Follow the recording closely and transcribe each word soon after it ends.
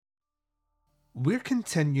We're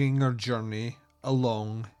continuing our journey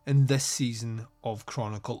along in this season of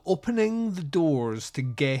Chronicle, opening the doors to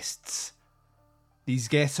guests. These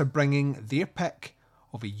guests are bringing their pick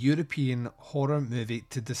of a European horror movie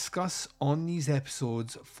to discuss on these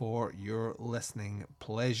episodes for your listening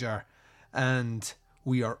pleasure. And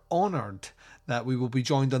we are honoured that we will be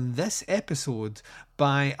joined on this episode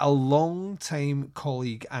by a long-time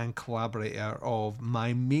colleague and collaborator of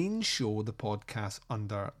my main show, the podcast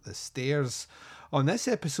Under the Stairs. On this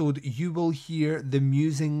episode, you will hear the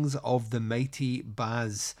musings of the mighty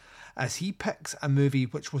Baz as he picks a movie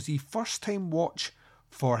which was the first time watch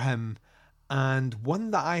for him and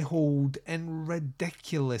one that I hold in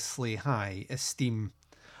ridiculously high esteem.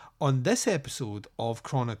 On this episode of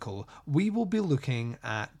Chronicle, we will be looking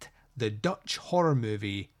at the Dutch horror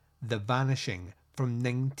movie The Vanishing from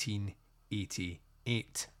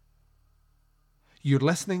 1988. You're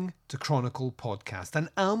listening to Chronicle Podcast,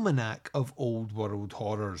 an almanac of old world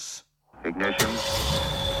horrors. Ignition.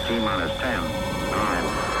 T-minus 10, 9,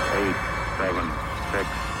 8, 7, 6,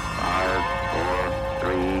 5, 4,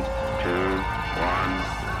 3, 2,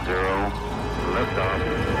 1, 0. Liftoff.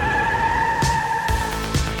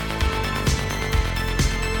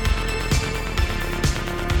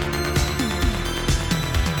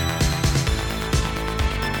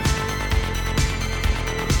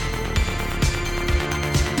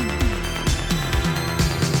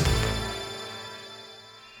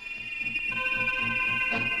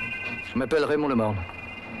 Je m'appelle Raymond Lemorne.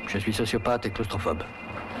 Je suis sociopathe et claustrophobe.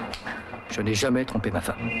 Je n'ai jamais trompé ma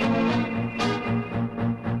femme.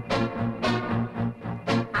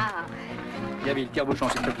 Ah. Gabi, le tire-bouchon,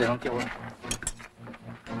 s'il te plaît, dans le tiroir.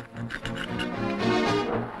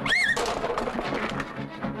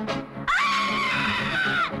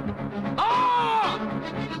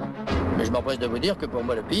 Mais je m'empresse de vous dire que pour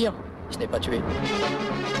moi, le pire, ce n'est pas tuer.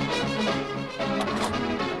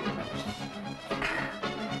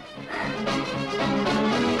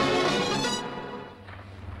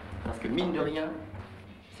 Mine de rien,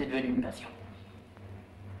 c'est devenu une passion.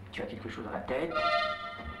 Tu as quelque chose dans la tête?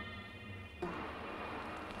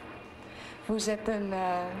 Vous êtes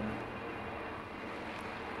un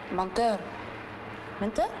menteur.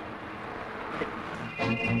 Menteur?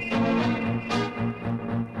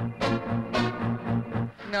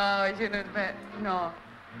 Non, je ne vais... Non.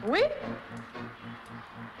 Oui?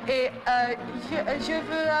 Et je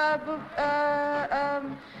veux...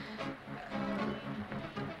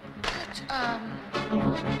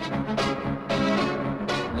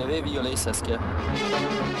 Vous avez violé Saskia.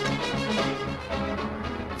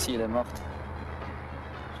 Si elle est morte,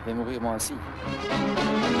 je vais mourir moi aussi.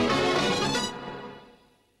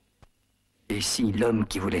 Et si l'homme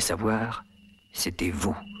qui voulait savoir, c'était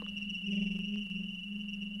vous?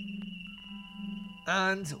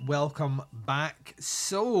 And welcome back.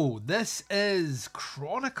 So, this is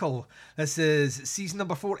Chronicle. This is season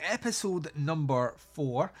number 4, episode number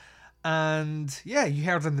 4. And yeah, you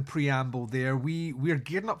heard in the preamble there, we're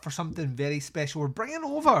gearing up for something very special. We're bringing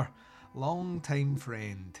over long-time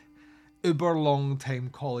friend, uber long-time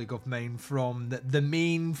colleague of mine from the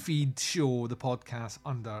main feed show, the podcast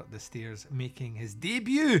Under the Stairs, making his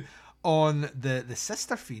debut on the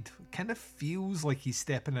sister feed. Kind of feels like he's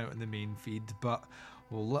stepping out in the main feed, but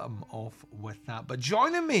we'll let him off with that. But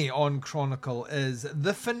joining me on Chronicle is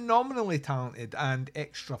the phenomenally talented and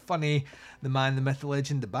extra funny, the man, the myth, the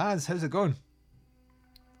legend, the Baz. How's it going?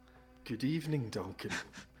 Good evening, Duncan.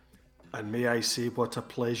 And may I say what a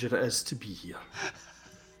pleasure it is to be here.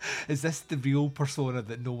 Is this the real persona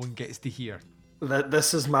that no one gets to hear?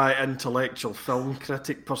 This is my intellectual film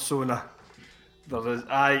critic persona.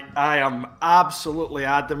 I am absolutely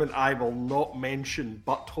adamant I will not mention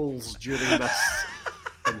buttholes during this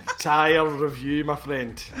entire review, my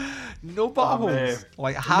friend. No buttholes.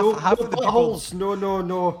 Like half no of the buttholes. people.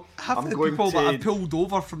 No. Half of the people that have pulled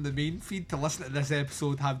over from the main feed to listen to this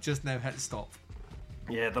episode have just now hit stop.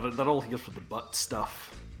 Yeah, they're all here for the butt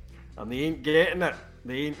stuff, and they ain't getting it.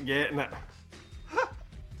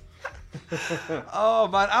 Oh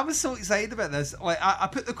man, I was so excited about this. Like, I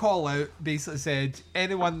put the call out, basically said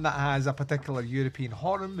anyone that has a particular European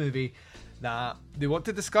horror movie that they want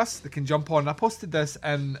to discuss, they can jump on. I posted this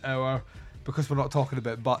in our, because we're not talking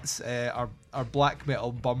about butts, our black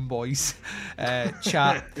metal bum boys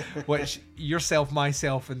chat, which yourself,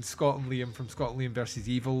 myself, and Scott and Liam from Scott and Liam versus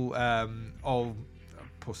Evil all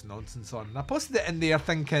post nonsense on. And I posted it in there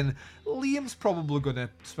thinking Liam's probably going to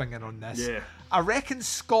swing in on this. Yeah. I reckon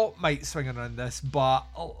Scott might swing in on this, but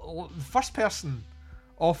the first person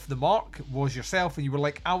off the mark was yourself, and you were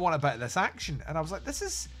like, I want a bit of this action. And I was like, this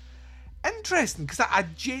is interesting, because I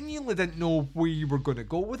genuinely didn't know where you were going to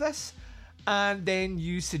go with this. And then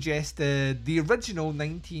you suggested the original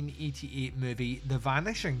 1988 movie, The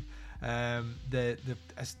Vanishing.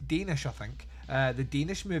 It's Danish, I think. The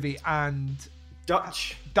Danish movie, and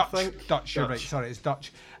Dutch. Dutch. You're right. Sorry, it's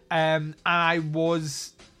Dutch. And I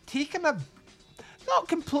was taken not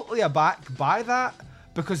completely aback by that,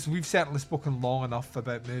 because we've certainly spoken long enough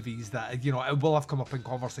about movies that, you know, it will have come up in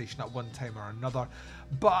conversation at one time or another.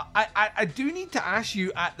 But I do need to ask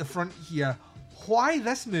you at the front here, why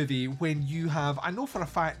this movie when you have, I know for a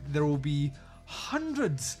fact there will be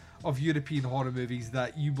hundreds of European horror movies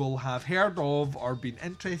that you will have heard of or been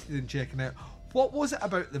interested in checking out. What was it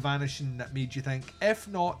about The Vanishing that made you think, if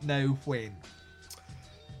not now, when?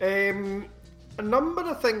 A number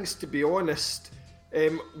of things, to be honest.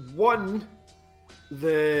 One,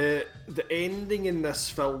 the ending in this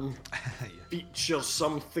film features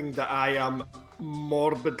something that I am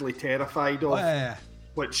morbidly terrified of,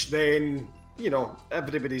 which then, you know,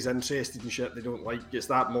 everybody's interested in shit they don't like. It's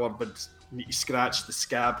that morbid, need to scratch the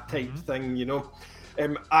scab type thing, you know.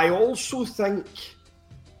 I also think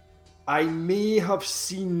I may have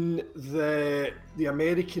seen the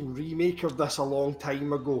American remake of this a long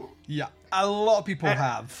time ago. Yeah, a lot of people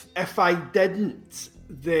have. If I didn't,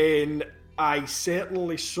 then I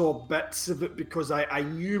certainly saw bits of it because I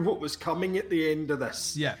knew what was coming at the end of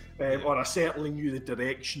this. Yeah. Or I certainly knew the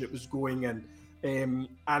direction it was going in. And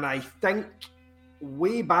I think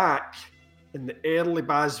way back in the early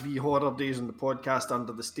Baz V Horror days on the podcast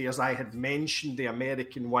Under the Stairs, I had mentioned the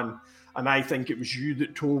American one, and I think it was you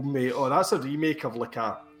that told me, oh, that's a remake of like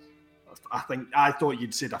I thought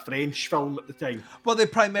you'd said a French film at the time. Well, they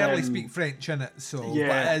primarily speak French in it, so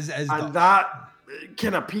yeah, and that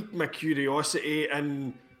kind of piqued my curiosity.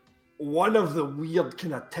 And one of the weird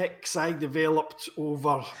kind of tics I developed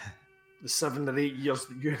over the 7 or 8 years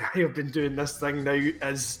that you and I have been doing this thing now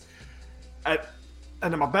is, and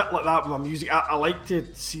I'm a bit like that with my music. I like to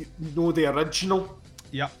know the original,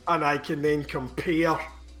 and I can then compare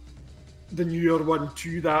the newer one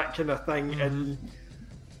to that kind of thing. And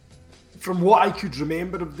from what I could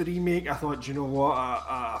remember of the remake, I thought, you know what,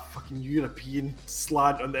 a fucking European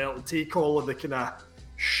slant on it. It'll take all of the kind of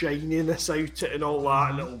shininess out it and all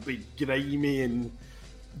that, and it'll be grimy and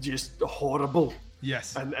just horrible.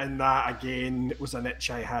 Yes. And that, again, was an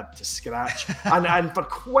itch I had to scratch. and for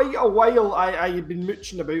quite a while, I had been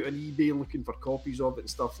mooching about on eBay looking for copies of it and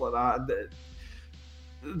stuff like that.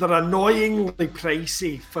 And they're annoyingly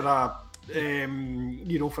pricey for a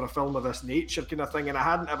for a film of this nature kind of thing, and I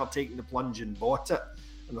hadn't ever taken the plunge and bought it,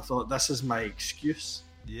 and I thought, this is my excuse.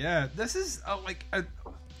 Yeah, this is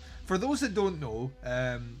for those that don't know,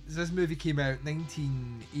 this movie came out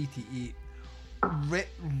 1988. I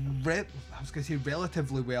was going to say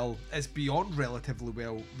relatively well. It's beyond relatively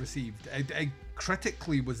well received. It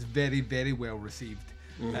critically was very, very well received.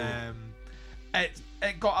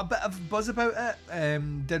 It got a bit of buzz about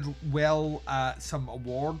it, did well at some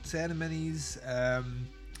award ceremonies, and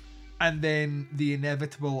then the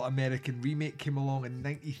inevitable American remake came along in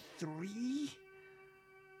 93.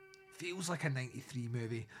 Feels like a 93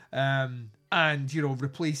 movie. And, you know,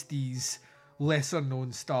 replaced these lesser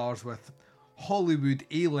known stars with Hollywood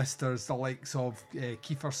A-listers, the likes of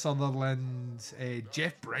Kiefer Sutherland.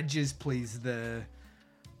 Jeff Bridges plays the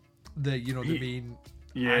main...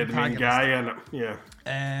 Yeah, the main guy in it. Yeah.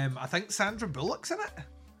 I think Sandra Bullock's in it.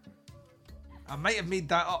 I might have made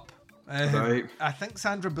that up. Right. I think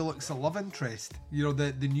Sandra Bullock's a love interest. You know,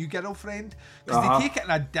 the new girlfriend. Because they take it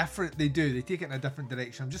in a different... They do. They take it in a different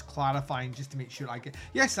direction. I'm just clarifying just to make sure I get...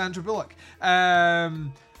 Yeah, Sandra Bullock.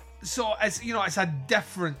 So it's, you know, it's a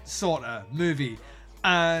different sort of movie,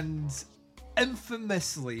 and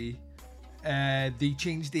infamously, they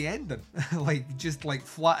changed the ending, just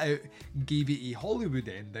flat out gave it a Hollywood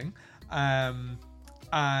ending, and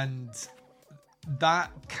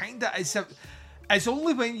that kind of is. It's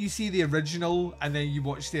only when you see the original and then you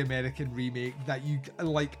watch the American remake that you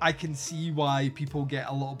I can see why people get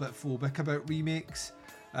a little bit phobic about remakes,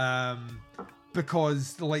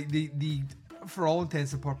 because the for all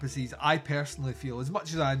intents and purposes, I personally feel, as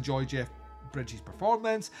much as I enjoy Jeff Bridges'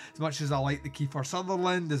 performance, as much as I like the Kiefer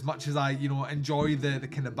Sutherland, as much as I, enjoy the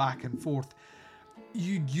kind of back and forth,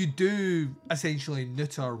 you do essentially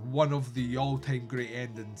neuter one of the all-time great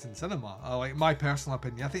endings in cinema. My personal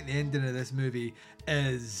opinion, I think the ending of this movie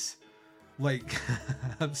is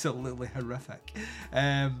absolutely horrific.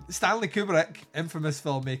 Stanley Kubrick, infamous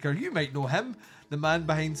filmmaker, you might know him, the man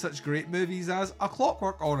behind such great movies as A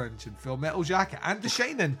Clockwork Orange and Full Metal Jacket and The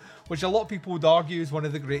Shining, which a lot of people would argue is one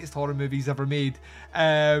of the greatest horror movies ever made.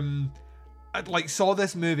 I saw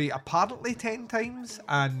this movie apparently 10 times,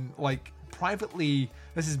 and privately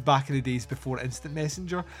This is back in the days before Instant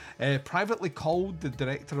Messenger. Privately called the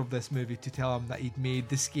director of this movie to tell him that he'd made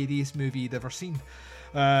the scariest movie he'd ever seen.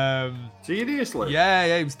 Seriously? Yeah,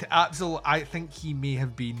 it was absolute. I think he may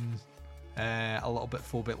have been a little bit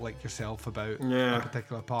phobic like yourself about a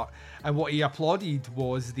particular part. And what he applauded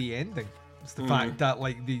was the ending. It's the fact that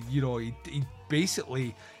he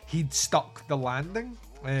basically he'd stuck the landing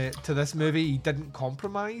to this movie. He didn't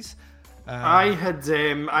compromise. I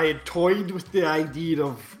had toyed with the idea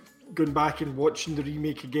of going back and watching the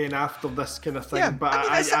remake again after this kind of thing, but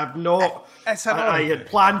I've not. I had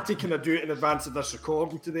planned to kind of do it in advance of this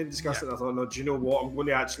recording to then discuss it. I thought, no, do you know what? I'm going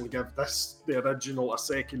to actually give the original, a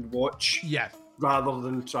second watch. Yeah. Rather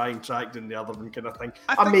than try and track down the other one kind of thing.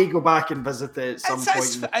 I may go back and visit it at some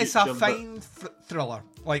point in the future. It's a fine thriller.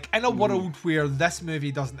 Like, in a world where this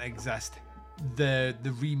movie doesn't exist, the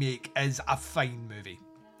remake is a fine movie.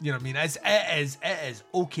 You know what I mean? It is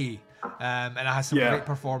okay. And it has some great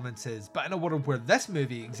performances. But in a world where this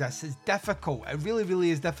movie exists, it's difficult. It really, really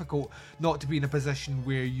is difficult not to be in a position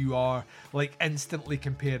where you are like instantly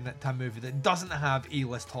comparing it to a movie that doesn't have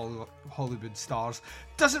A-list Hollywood stars,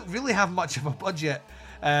 doesn't really have much of a budget,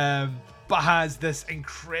 but has this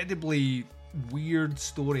incredibly weird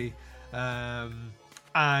story.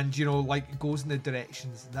 And, you know, like, goes in the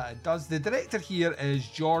directions that it does. The director here is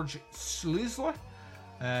George Sluisler.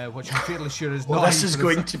 Which I'm fairly sure is not. This is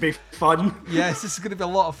going to be fun. Yes, this is going to be a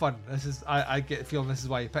lot of fun. I get the feeling this is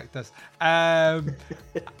why you picked this.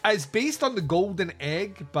 It's based on The Golden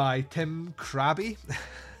Egg by Tim Kraby.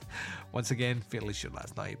 Once again, fairly sure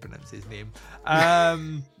that's not how you pronounce his name.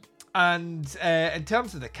 And in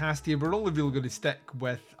terms of the cast here, we're only really going to stick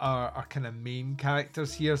with our kind of main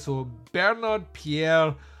characters here. So Bernard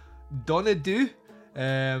Pierre Donadieu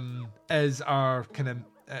is our kind of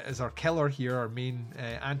as our killer here, our main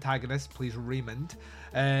antagonist, plays Raymond.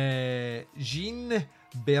 Jean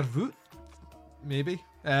Bervout, maybe,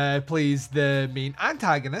 plays the main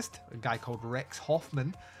antagonist, a guy called Rex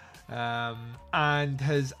Hoffman. And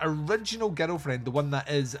his original girlfriend, the one that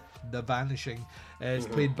is The Vanishing, is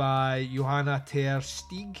played by Johanna Ter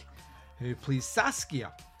Stieg, who plays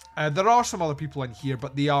Saskia. There are some other people in here,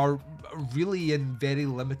 but they are really in very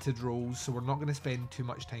limited roles, so we're not going to spend too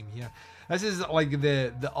much time here. This is like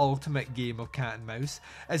the ultimate game of cat and mouse.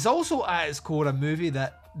 It's also at its core a movie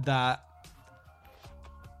that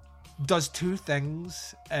does two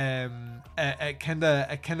things. It kind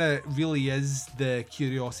of really is the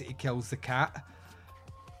curiosity kills the cat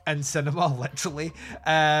in cinema, literally,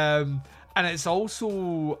 and it's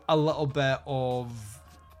also a little bit of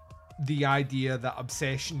the idea that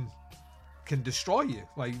obsession can destroy you,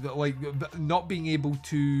 like not being able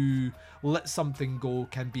to let something go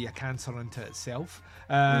can be a cancer unto itself.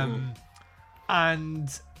 And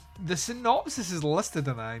the synopsis is listed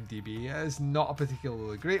on IMDb. It is not a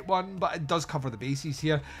particularly great one, but it does cover the bases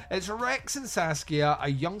here. It's Rex and Saskia, a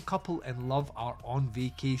young couple in love, are on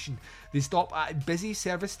vacation. They stop at a busy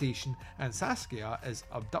service station and Saskia is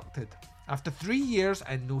abducted. After 3 years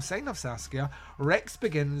and no sign of Saskia, Rex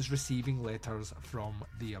begins receiving letters from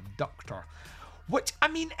the abductor. Which, I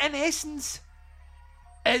mean, in essence,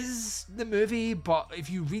 is the movie, but if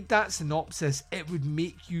you read that synopsis, it would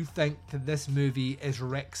make you think that this movie is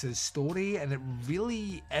Rex's story, and it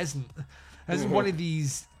really isn't. It's one of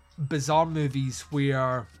these bizarre movies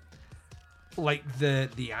where, like,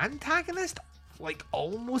 the antagonist, like,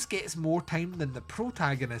 almost gets more time than the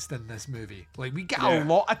protagonist in this movie. Like, we get a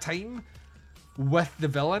lot of time with the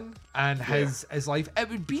villain and his life. It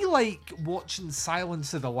would be like watching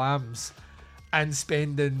Silence of the Lambs and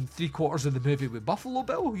spending 3/4 of the movie with Buffalo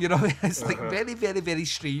Bill. You know, it's like very, very, very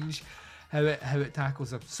strange how it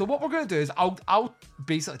tackles him. So what we're going to do is I'll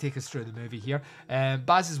basically take us through the movie here.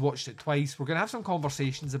 Baz has watched it twice. We're going to have some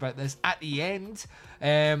conversations about this at the end.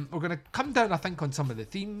 We're going to come down, I think, on some of the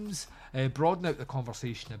themes, broaden out the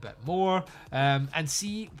conversation a bit more, and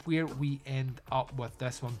see where we end up with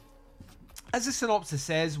this one. As the synopsis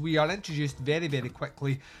says, we are introduced very, very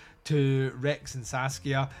quickly to Rex and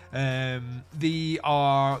Saskia. They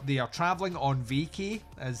are travelling on vacay,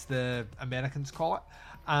 as the Americans call it.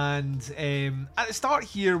 And at the start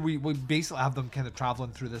here, we basically have them kind of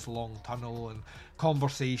travelling through this long tunnel and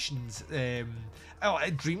conversations, a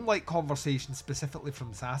dreamlike conversation specifically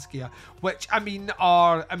from Saskia, which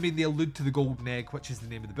they allude to The Golden Egg, which is the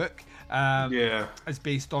name of the book. It's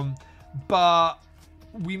based on, but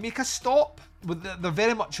we make a stop. They're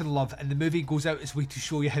very much in love, and the movie goes out its way to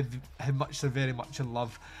show you how much they're very much in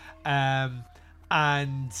love.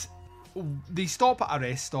 And they stop at a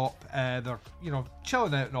rest stop. They're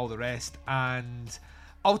chilling out and all the rest. And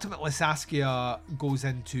Ultimately, Saskia goes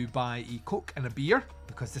in to buy a Coke and a beer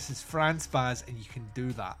because this is France, Baz, and you can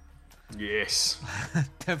do that. Yes.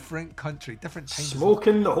 Different country, different time.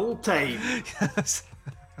 Smoking the whole time. Yes.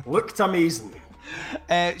 Looked amazing.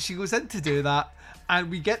 She goes in to do that,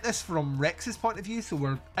 and we get this from Rex's point of view, so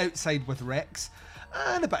we're outside with Rex,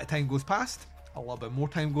 and a bit of time goes past. A little bit more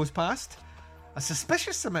time goes past. A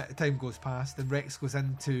suspicious amount of time goes past, and Rex goes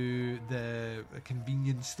into the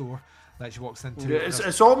convenience store that she walks into. Yeah,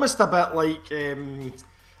 it's almost a bit like a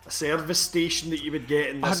service station that you would get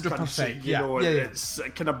in this 100%, country. yeah. It's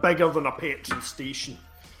kind of bigger than a petrol station.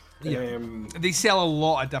 Yeah. They sell a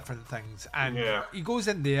lot of different things, and Yeah. he goes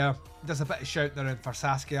in there, does a bit of shouting around for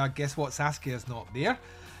Saskia. Guess what? Saskia's not there.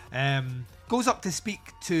 Goes up to speak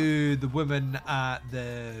to the woman at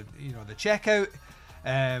the checkout.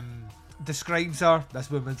 Describes her.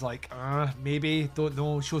 This woman's like, maybe, don't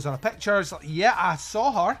know. Shows her a picture. It's like, yeah, I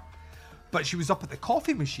saw her, but she was up at the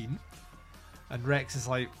coffee machine. And Rex is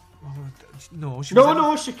like, no, she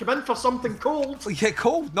came in for something cold. Yeah,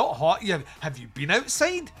 cold, not hot. Yeah, have you been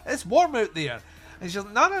outside? It's warm out there. And she's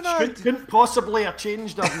like, no. Couldn't possibly have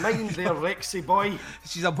changed her mind there, Rexy boy.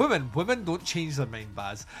 She's a woman. Women don't change their mind,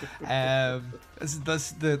 Baz.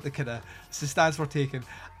 That's the kind of stance we're taking.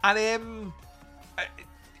 And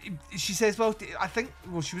she says, I think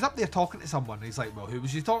she was up there talking to someone. And he's like, well, who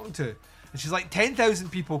was she talking to? And she's like, 10,000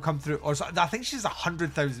 people come through, or I think she's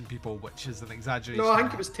 100,000 people, which is an exaggeration. No, I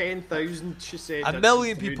think it was 10,000, she said. A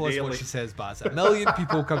million people is what she says, Baz. 1 million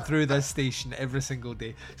people come through this station every single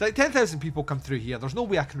day. It's like 10,000 people come through here. There's no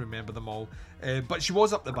way I can remember them all. But she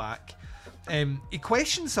was up the back. He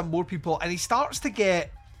questions some more people, and he starts to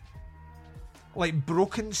get like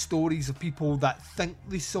broken stories of people that think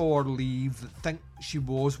they saw her leave, that think she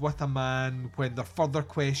was with a man. When they're further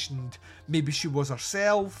questioned, maybe she was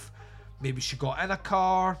herself. Maybe she got in a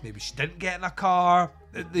car. Maybe she didn't get in a car.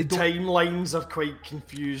 The timelines are quite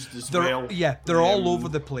confused as well. Yeah, they're all over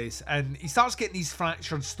the place. And he starts getting these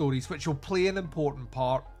fractured stories, which will play an important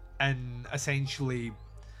part in essentially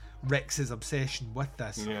Rex's obsession with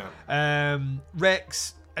this. Yeah.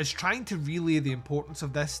 Rex is trying to relay the importance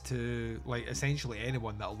of this to like essentially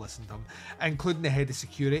anyone that'll listen to him, including the head of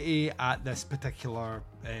security at this particular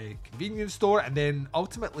convenience store, and then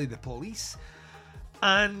ultimately the police.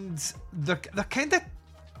 And they're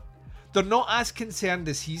not as concerned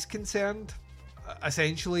as he's concerned.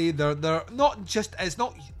 Essentially, they're not just, it's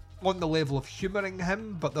not on the level of humouring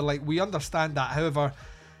him, but they're like, we understand that. However,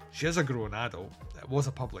 she is a grown adult. It was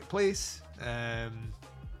a public place.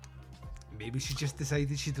 Maybe she just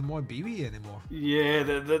decided she didn't want to be with you anymore. Yeah,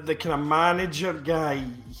 the kind of manager guy,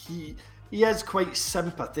 he is quite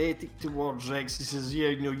sympathetic towards Rex. He says, yeah,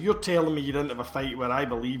 you're telling me you didn't have a fight where I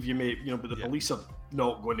believe you, mate, but the police are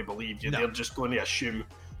not going to believe you. No. They're just going to assume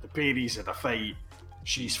the Perrys had a fight.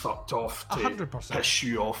 She's fucked off to 100%. Piss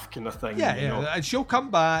you off, kind of thing. Yeah, and she'll come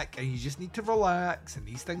back, and you just need to relax, and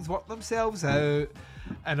these things work themselves out,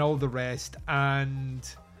 and all the rest. And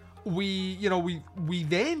we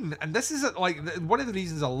then, and this is like one of the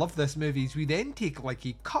reasons I love this movie, is we then take like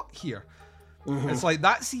a cut here. Mm-hmm. It's like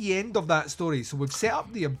that's the end of that story. So we've set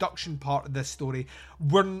up the abduction part of this story.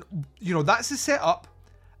 That's the setup.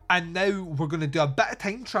 And now we're going to do a bit of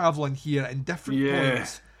time traveling here in different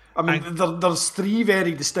points. I mean, there's three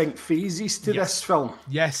very distinct phases to this film.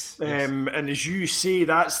 Yes. And as you say,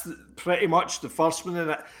 that's pretty much the first one.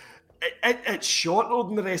 And it's shorter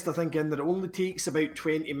than the rest, I think, in that it only takes about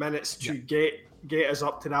 20 minutes to get us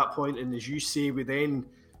up to that point. And as you say, we then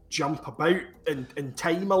jump about in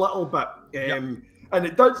time a little bit. And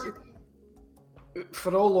it does...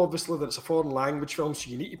 For all, obviously, that it's a foreign language film, so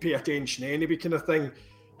you need to pay attention anyway, kind of thing.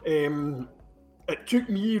 It took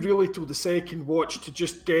me really till the second watch to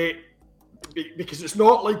just get, because it's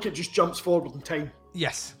not like it just jumps forward in time.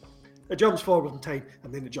 Yes. It jumps forward in time,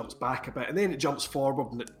 and then it jumps back a bit, and then it jumps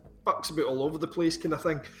forward, and it bucks about all over the place, kind of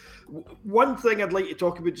thing. One thing I'd like to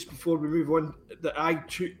talk about just before we move on that I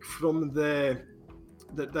took from this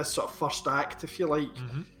sort of first act, if you like,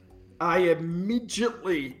 I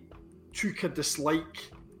immediately took a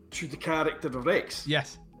dislike to the character of Rex.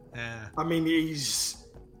 Yes. I mean, he's,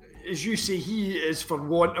 as you say, he is, for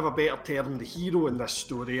want of a better term, the hero in this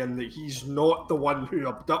story, and that he's not the one who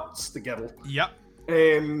abducts the girl. Yep.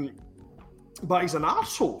 But he's an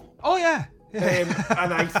arsehole. Oh, yeah.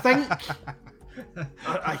 And I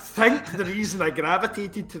think the reason I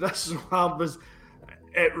gravitated to this so hard was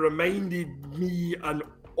it reminded me an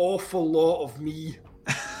awful lot of me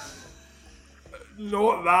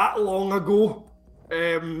not that long ago.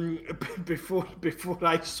 Before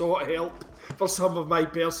I sought help for some of my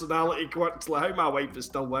personality quirks, like how my wife is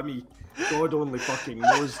still with me, God only fucking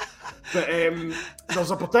knows. But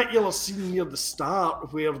there's a particular scene near the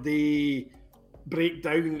start where they break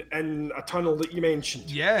down in a tunnel that you mentioned.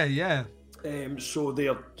 Yeah. So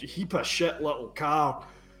their heap of shit little car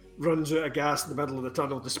runs out of gas in the middle of the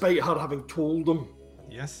tunnel, despite her having told them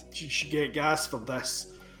Yes. she should get gas for this.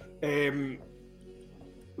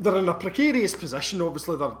 They're in a precarious position,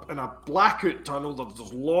 obviously. They're in a blackout tunnel.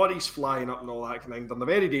 There's lorries flying up and all that kind of thing. They're in a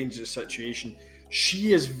very dangerous situation.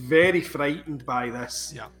 She is very frightened by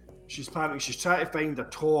this. Yeah. She's panicking. She's trying to find a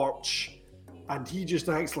torch, and he just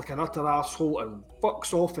acts like an utter asshole and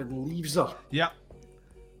fucks off and leaves her. Yeah.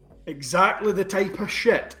 Exactly the type of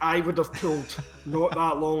shit I would have pulled not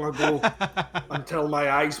that long ago until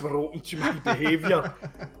my eyes were open to my behaviour.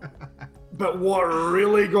 But what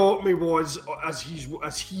really got me was as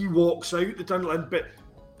he walks out the tunnel, but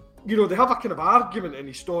you know, they have a kind of argument and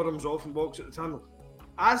he storms off and walks out the tunnel.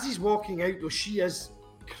 As he's walking out though, she is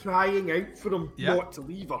crying out for him not to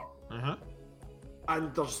leave her. Uh-huh.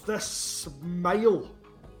 And there's this smile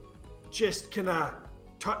just kind of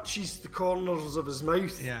touches the corners of his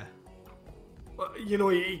mouth. Yeah. You know,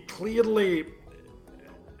 he clearly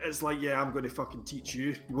is like, yeah, I'm going to fucking teach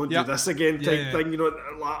you. You won't do this again type thing. You know,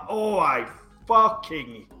 like, oh, I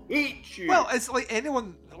fucking hate you. Well, it's like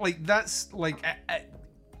anyone, like, that's, like, it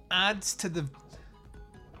adds to the...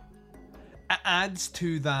 It adds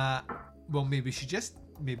to that, well, maybe she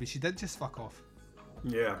did just fuck off.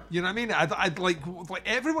 Yeah. You know what I mean? I'd like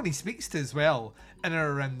everyone he speaks to as well, in and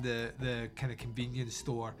around the kind of convenience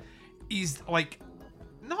store, he's like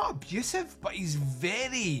not abusive, but he's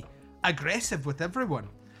very aggressive with everyone.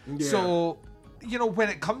 Yeah. So, you know, when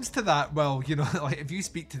it comes to that, well, you know, like if you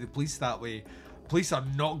speak to the police that way, police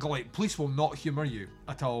will not humour you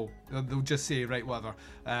at all. They'll just say, right, whatever.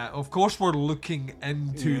 Of course we're looking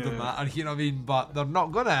into the matter, you know what I mean? But they're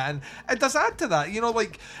not gonna, and it does add to that, you know,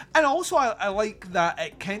 like, and also I like that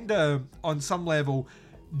it kind of, on some level,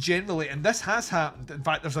 generally, and this has happened. In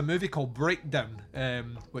fact, there's a movie called Breakdown,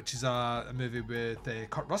 which is a movie with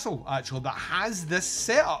Kurt Russell, actually, that has this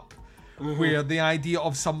setup. Mm-hmm. Where the idea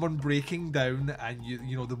of someone breaking down and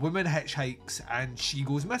you know the woman hitchhikes and she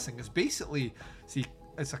goes missing is basically, see,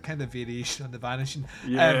 it's a kind of variation on The Vanishing.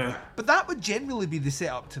 Yeah. But that would generally be the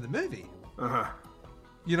setup to the movie. Uh-huh.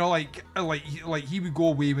 You know, like he would go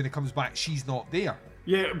away when he comes back, she's not there.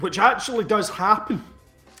 Yeah, which actually does happen.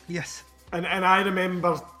 Yes. And I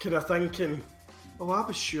remember kind of thinking, oh, I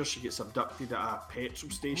was sure she gets abducted at a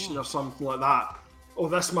petrol station or something like that. Oh,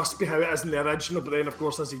 this must be how it is in the original. But then, of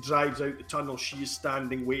course, as he drives out the tunnel, she's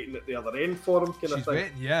standing waiting at the other end for him, kind of thing.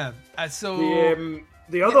 Waiting, yeah. So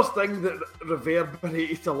the other thing that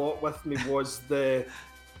reverberated a lot with me was the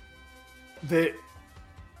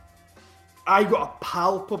I got a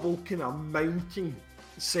palpable kind of mounting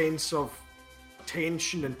sense of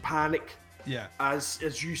tension and panic. Yeah.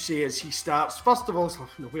 As you say, as he starts, first of all,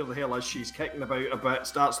 where the hell is she? He's kicking about a bit,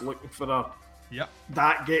 starts looking for her. Yep.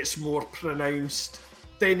 That gets more pronounced.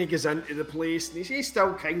 Then he goes into the place and he's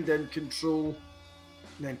still kind of in control.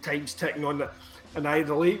 And then time's ticking on that. And I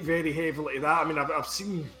relate very heavily to that. I mean, I've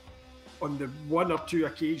seen on the one or two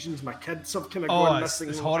occasions my kids have kind of gone missing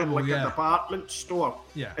it's horrible, in like a department store.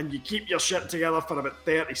 Yeah. And you keep your shit together for about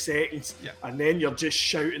 30 seconds. Yeah. And then you're just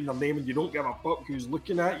shouting their name and you don't give a fuck who's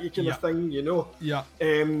looking at you kind of thing, you know? Yeah.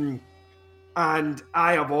 And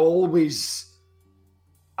I have always...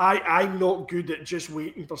 I'm not good at just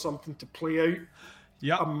waiting for something to play out.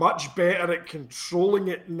 Yeah. I'm much better at controlling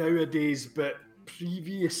it nowadays, but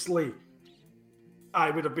previously I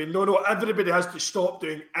would have been, no, everybody has to stop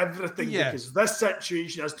doing everything because this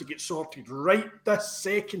situation has to get sorted right this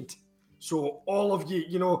second. So all of you,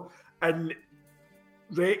 you know, and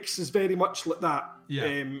Rex is very much like that.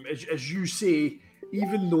 Yeah. As you say,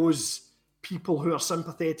 even those people who are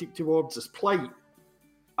sympathetic towards his plight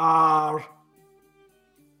are...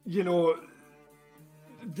 You know,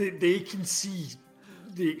 they can see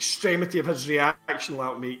the extremity of his reaction.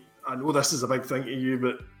 Like, mate, I know this is a big thing to you,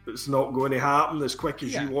 but it's not going to happen as quick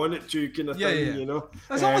as you want it to, kind of thing, you know?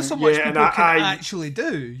 There's only so much people can actually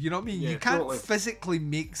do, you know what I mean? You can't physically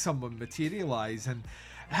make someone materialise, and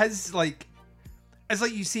his, like, it's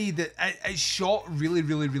like you see that it's shot really,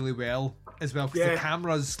 really, really well as well, because the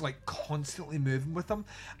camera's like constantly moving with them.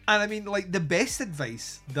 And I mean, like, the best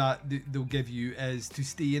advice that they'll give you is to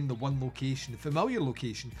stay in the one location, the familiar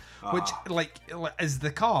location, which like is the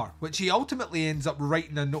car, which he ultimately ends up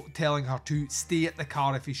writing a note telling her to stay at the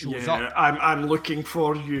car if he shows up. I'm looking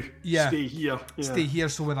for you. Stay here. Stay here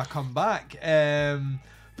so when I come back.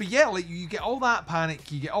 But yeah, like, you get all that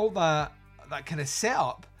panic, you get all that kind of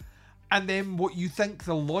setup, And then what you think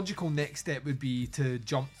the logical next step would be to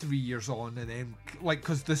jump 3 years on, and then, like,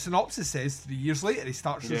 because the synopsis says 3 years later he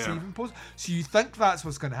starts receiving posts. So you think that's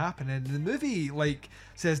what's going to happen. And the movie, like,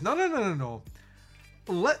 says, no.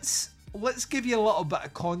 Let's give you a little bit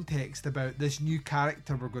of context about this new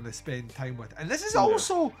character we're going to spend time with. And this is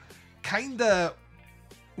also kind of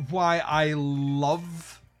why I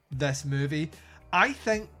love this movie. I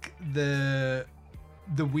think the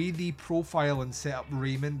way they profile and set up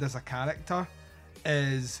Raymond as a character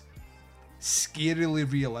is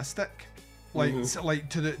scarily realistic, like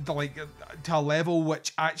to to a level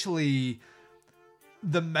which actually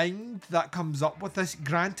the mind that comes up with this.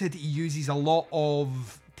 Granted, he uses a lot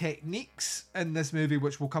of techniques in this movie,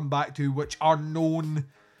 which we'll come back to, which are known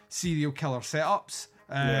serial killer setups.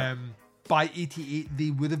 By 88,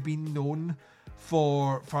 they would have been known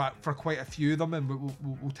for quite a few of them, and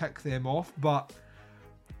we'll tick them off. But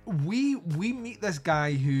we meet this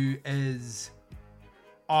guy who is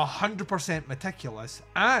 100% meticulous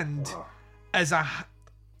and is a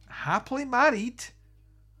happily married,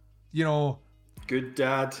 good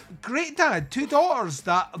dad, great dad, 2 daughters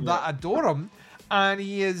that adore him, and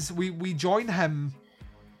he is. We join him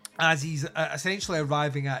as he's essentially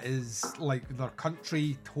arriving at his, like, their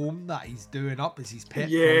country home that he's doing up as his pet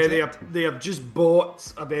project. They have just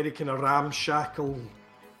bought a very kind of ramshackle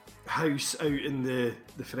house out in the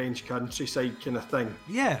French countryside kind of thing.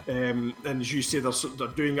 Yeah. And as you say, they're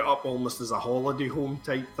doing it up almost as a holiday home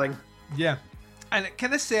type thing. Yeah. And it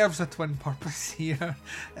kind of serves a twin purpose here,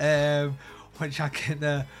 which I kind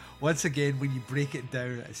of, once again, when you break it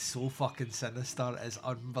down, it's so fucking sinister. It's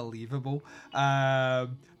unbelievable.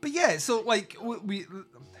 But yeah, so, like,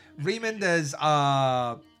 Raymond is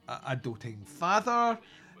a doting father,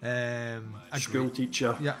 a school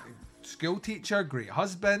teacher. Yeah, school teacher, great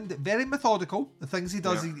husband, very methodical. The things he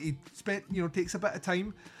does, he takes a bit of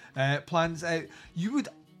time, plans out. You would,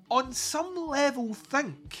 on some level,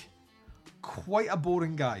 think quite a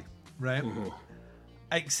boring guy, right? Mm-hmm.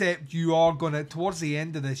 Except you are gonna, towards the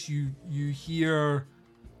end of this, you hear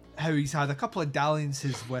how he's had a couple of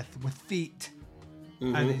dalliances with fate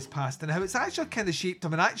in his past, and how it's actually kind of shaped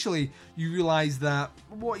him. And actually, you realise that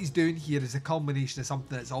what he's doing here is a culmination of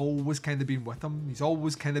something that's always kind of been with him. He's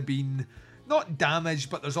always kind of been not damaged,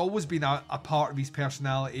 but there's always been a part of his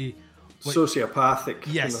personality, sociopathic.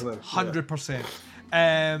 Yes, 100%.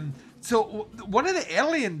 So one of the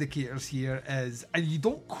early indicators here is, and you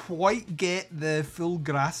don't quite get the full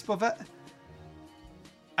grasp of it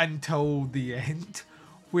until the end,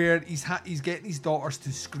 where he's getting his daughters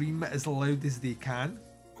to scream as loud as they can,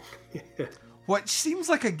 which seems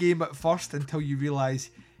like a game at first until you realise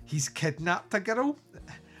he's kidnapped a girl,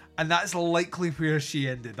 and that's likely where she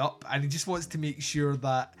ended up, and he just wants to make sure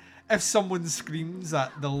that if someone screams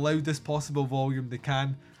at the loudest possible volume they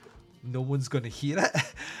can, no one's going to hear it.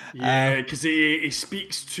 Yeah, because he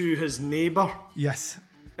speaks to his neighbour. Yes.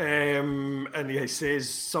 And he says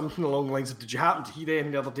something along the lines of, did you happen to hear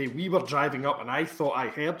anything the other day? We were driving up and I thought I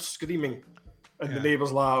heard screaming. And the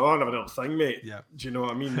neighbour's like, oh, I never heard a thing, mate. Yeah. Do you know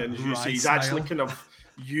what I mean? And as you say, he's actually kind of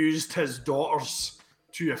used his daughters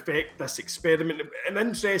to effect this experiment. And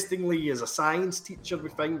interestingly, he is a science teacher, we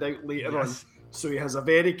find out later on. So he has a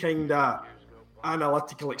very kind of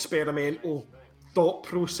analytical, experimental thought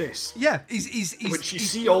process. Yeah, which you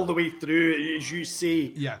see all the way through, as you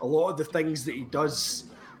say. Yeah. A lot of the things that he does,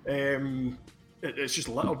 it's just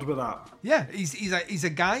littered with that. Yeah, he's a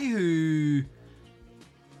guy who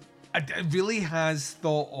really has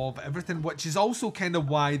thought of everything, which is also kind of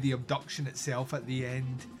why the abduction itself at the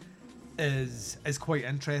end is quite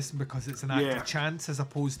interesting, because it's an act of chance as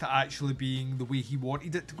opposed to actually being the way he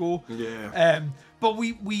wanted it to go. Yeah. But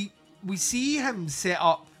we see him set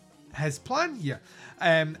up his plan here,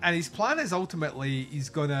 and his plan is ultimately he's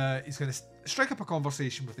gonna strike up a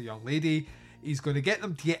conversation with a young lady. He's gonna get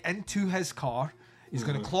them to get into his car. He's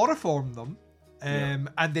gonna chloroform them,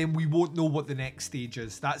 and then we won't know what the next stage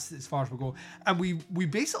is. That's as far as we go. And we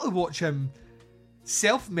basically watch him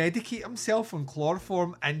self-medicate himself on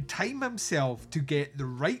chloroform and time himself to get the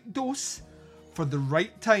right dose for the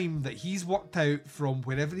right time that he's worked out from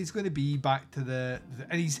wherever he's going to be back to the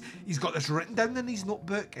and he's got this written down in his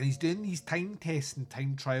notebook, and he's doing these time tests and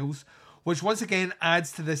time trials, which once again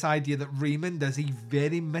adds to this idea that Raymond is a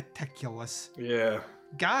very meticulous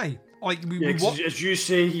guy. Like as you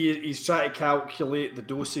say, he's trying to calculate the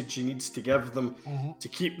dosage he needs to give them to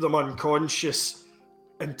keep them unconscious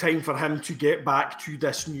in time for him to get back to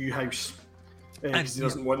this new house. Because he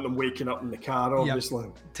doesn't want them waking up in the car, obviously.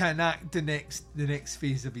 To enact the next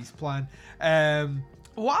phase of his plan.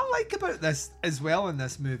 What I like about this as well in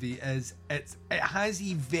this movie is it has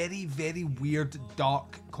a very, very weird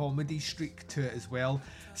dark comedy streak to it as well.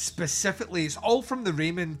 Specifically, it's all from the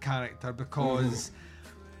Raymond character because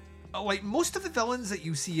like most of the villains that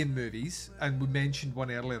you see in movies, and we mentioned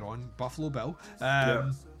one earlier on, Buffalo Bill,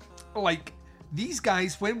 like these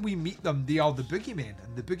guys, when we meet them, they are the boogeymen,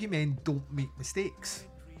 and the boogeymen don't make mistakes.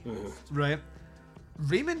 Right?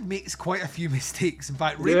 Raymond makes quite a few mistakes. In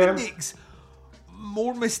fact, Raymond makes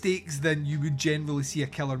more mistakes than you would generally see a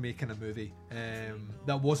killer make in a movie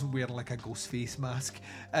that wasn't wearing like a ghost face mask.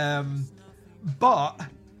 But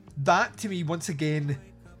that to me, once again,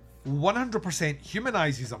 100%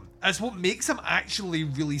 humanizes him. It's what makes him actually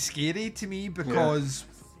really scary to me because...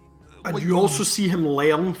 And like, you also see him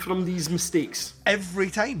learn from these mistakes every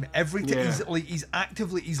time. He's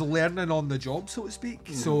actively learning on the job, so to speak.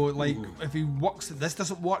 So like, if he works, this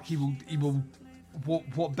doesn't work, he will.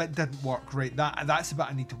 What bit didn't work? Right, that's a bit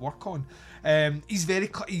I need to work on.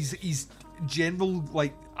 He's general,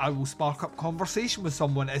 like, I will spark up conversation with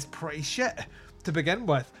someone is pretty shit to begin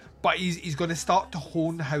with. But he's going to start to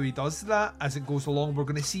hone how he does that as it goes along. We're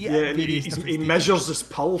going to see it. Yeah, and he measures his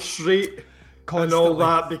pulse rate. Constantly. And all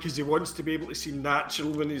that because he wants to be able to seem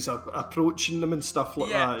natural when he's approaching them and stuff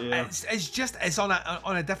like that. Yeah, it's on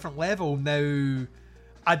a different level now.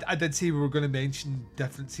 I did say we were going to mention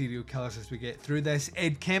different serial killers as we get through this.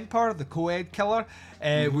 Ed Kemper, the co-ed killer,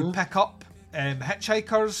 would pick up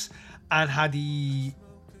hitchhikers and he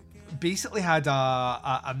basically had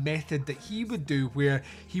a method that he would do where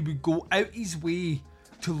he would go out his way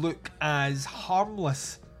to look as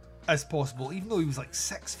harmless as possible, even though he was like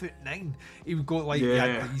 6'9". He would go like he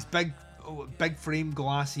had these big frame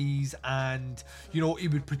glasses, and you know he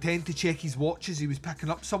would pretend to check his watch as he was picking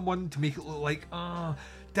up someone to make it look like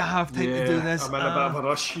do I have time to do this? I'm in a bit of a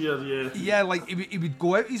rush here. Yeah, like he would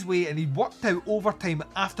go out his way, and he worked out overtime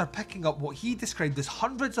after picking up what he described as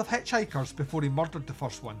hundreds of hitchhikers before he murdered the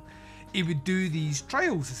first one. He would do these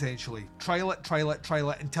trials, essentially. Trial it,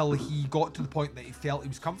 until he got to the point that he felt he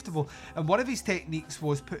was comfortable. And one of his techniques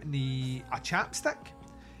was putting a chapstick.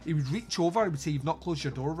 He would reach over, he would say, "You've not closed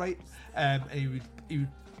your door right." And he would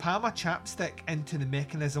palm a chapstick into the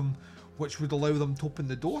mechanism which would allow them to open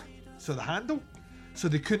the door, so the handle. So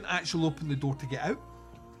they couldn't actually open the door to get out.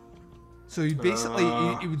 So he basically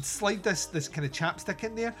he would slide this kind of chapstick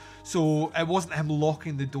in there, so it wasn't him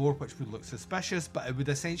locking the door, which would look suspicious, but it would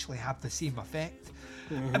essentially have the same effect.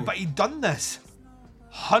 But he'd done this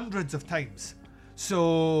hundreds of times.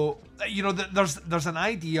 So you know, there's an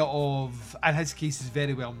idea of, and his case is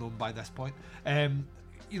very well known by this point.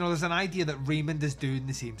 You know, there's an idea that Raymond is doing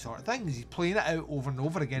the same sort of things. He's playing it out over and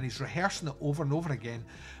over again. He's rehearsing it over and over again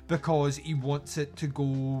because he wants it to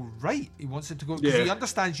go right. He wants it to go, because he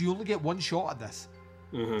understands you only get one shot at this.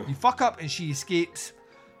 You fuck up and she escapes.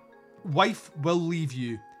 Wife will leave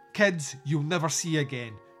you. Kids, you'll never see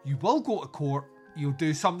again. You will go to court. You'll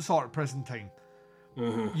do some sort of prison time.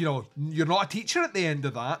 You know, you're not a teacher at the end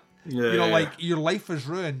of that. You know, like, your life is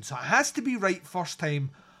ruined. So it has to be right first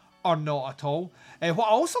time or not at all. What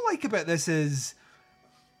I also like about this is,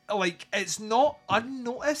 like, it's not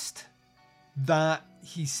unnoticed that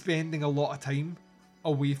he's spending a lot of time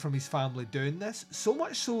away from his family doing this. So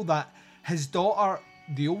much so that his daughter,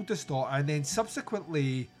 the oldest daughter, and then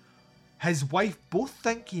subsequently his wife both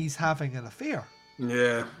think he's having an affair.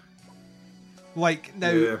 Yeah. Like,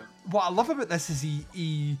 now, what I love about this is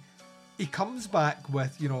he comes back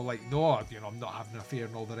with, you know, like, no, you know, I'm not having an affair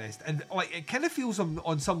and all the rest. And, like, it kind of feels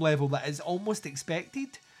on some level that is almost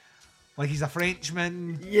expected. Like, he's a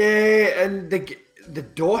Frenchman. Yeah, and the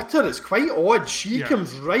daughter is quite odd. She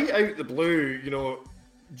comes right out the blue, you know,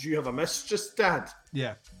 "Do you have a mistress, Dad?"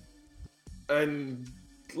 Yeah. And,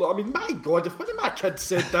 I mean, my God, if one of my kids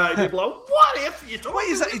said that, I'd be like, what if you don't? What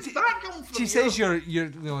is that? She says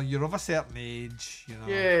you're of a certain age, you know.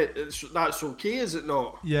 Yeah, that's okay, is it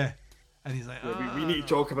not? Yeah. And he's like, we need to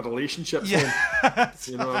talk about relationships then.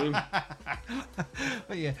 You know what I mean?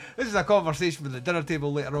 But yeah, this is a conversation with the dinner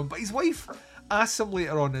table later on. But his wife asks him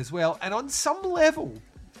later on as well. And on some level,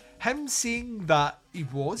 him saying that he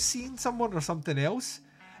was seeing someone or something else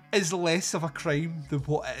is less of a crime than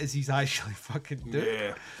what it is he's actually fucking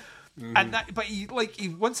doing. Yeah. And but he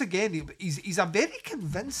once again, he's a very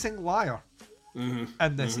convincing liar. In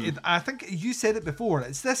this, I think you said it before.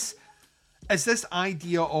 It's this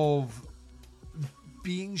idea of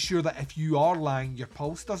being sure that if you are lying, your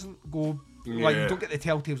pulse doesn't go, like, you don't get the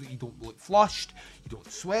telltales that you don't look flushed, you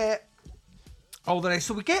don't sweat, all the rest.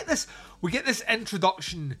 So we get this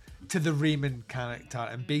introduction to the Raymond character,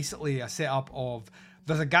 and basically a setup of,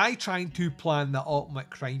 there's a guy trying to plan the ultimate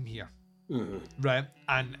crime here, right?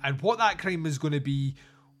 And what that crime is going to be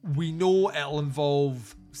we know it'll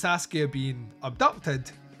involve Saskia being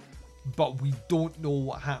abducted, but we don't know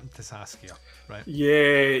what happened to Saskia, right?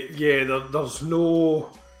 Yeah. There's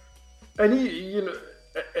no, you know,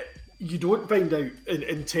 you don't find out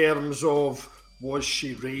in terms of was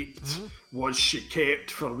she raped, was she kept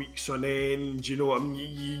for weeks on end. You know what I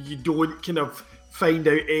mean? You don't kind of find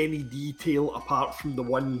out any detail apart from the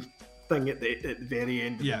one thing at the very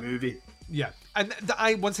end of the movie. Yeah, and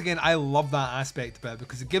I love that aspect about it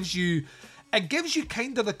because it gives you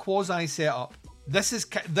kind of the quasi setup. This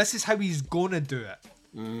is how he's gonna do it,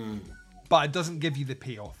 but it doesn't give you the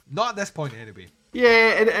payoff. Not at this point, anyway.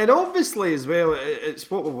 Yeah, and obviously as well,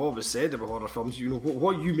 it's what we've always said about horror films. You know,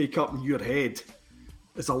 what you make up in your head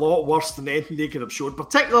is a lot worse than anything they could have showed,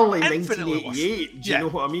 particularly in 1988. Do you know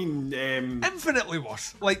what I mean? Infinitely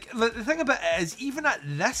worse. Like, the thing about it is, even at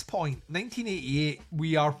this point, 1988,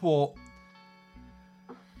 we are what?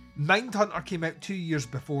 Mindhunter came out 2 years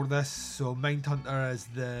before this, so Manhunter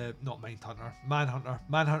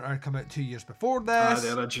came out 2 years before this.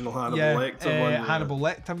 The original Hannibal Lecter one. Hannibal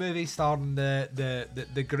Lecter movie starring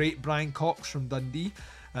the great Brian Cox from Dundee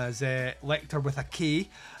as Lecter with a K.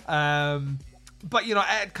 But you know, it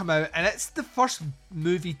had come out, and it's the first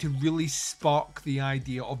movie to really spark the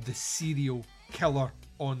idea of the serial killer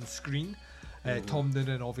on screen. Tom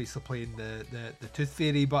Noonan obviously playing the Tooth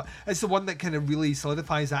Fairy, but it's the one that kind of really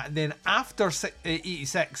solidifies that. And then after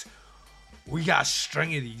 86, we got a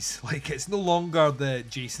string of these. Like, it's no longer the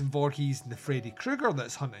Jason Voorhees and the Freddy Krueger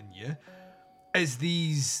that's hunting you. It's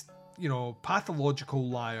these, you know, pathological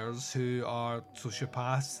liars who are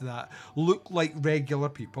sociopaths that look like regular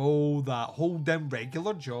people, that hold down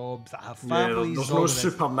regular jobs, that have families. There's no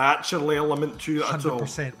supernatural element to it at all.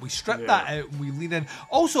 100%. We strip that out and we lean in.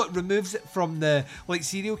 Also, it removes it from the, like,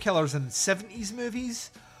 serial killers in 70s movies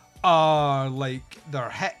are like, they're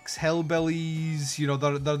hicks, hillbillies, you know,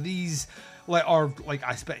 they're these, like, or like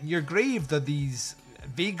I Spit in Your Grave, they're these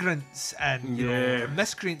vagrants and, you know,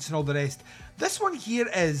 miscreants and all the rest. This one here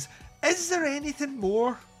is there anything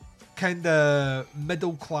more kind of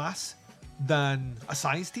middle class than a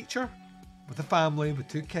science teacher with a family, with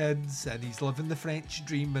 2 kids, and he's living the French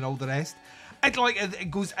dream and all the rest?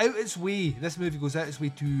 It goes out its way, this movie goes out its way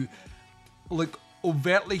to, like,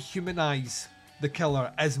 overtly humanize the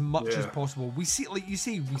killer as much as possible. We see, like you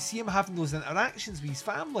say, we see him having those interactions with his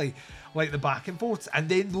family, like the back and forths, and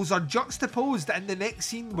then those are juxtaposed in the next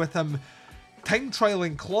scene with him time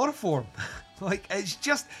trialing chloroform. Like,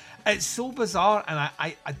 it's so bizarre, and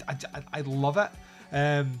I love it.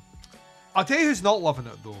 I'll tell you who's not loving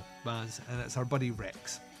it though, Maz, and it's our buddy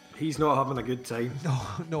Rex. He's not having a good time.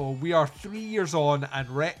 No, we are 3 years on, and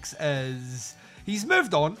Rex he's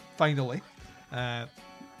moved on, finally.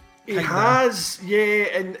 He has,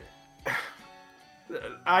 and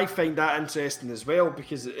I find that interesting as well,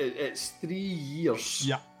 because it's 3 years.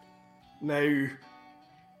 Yeah. Now,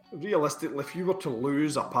 realistically, if you were to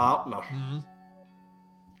lose a partner,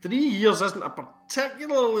 3 years isn't a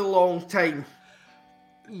particularly long time.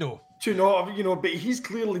 No. To not, you know, but he's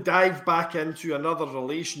clearly dived back into another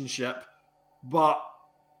relationship, but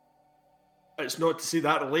it's not to say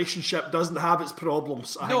that relationship doesn't have its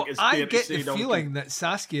problems. I get the feeling that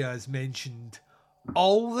Saskia is mentioned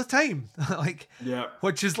all the time.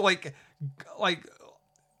 Which is like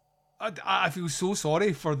I feel so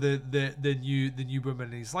sorry for the new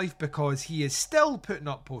woman in his life, because he is still putting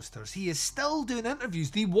up posters. He is still doing interviews.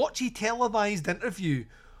 They watch a televised interview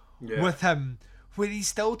with him where he's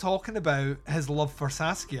still talking about his love for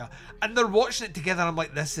Saskia, and they're watching it together. I'm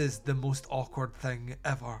like, this is the most awkward thing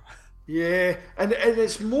ever. Yeah, and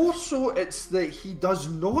it's more so it's that he does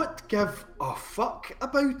not give a fuck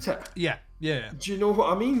about it. Yeah. Do you know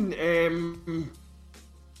what I mean?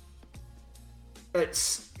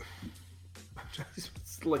 It's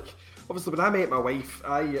like, obviously, when I met my wife,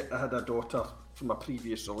 I had a daughter from a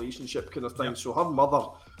previous relationship kind of thing, so her mother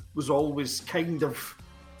was always kind of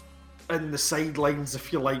in the sidelines,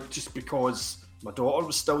 if you like, just because my daughter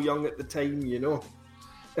was still young at the time, you know.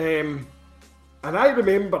 And I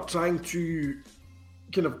remember trying to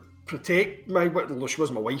kind of protect well, she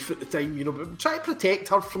was my wife at the time, you know, but try to protect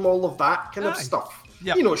her from all of that kind of stuff.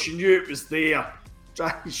 Yep. You know, she knew it was there.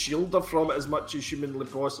 Try to shield her from it as much as humanly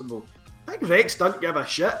possible. I think Rex doesn't give a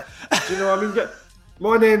shit. Do you know what I mean? Come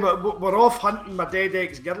on then, we're off hunting my dead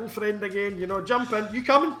ex-girlfriend again, you know, jump in, you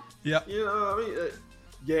coming? Yeah. You know what I mean?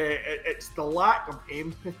 It's the lack of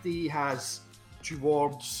empathy he has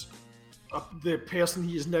towards the person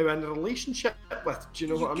he is now in a relationship with. Do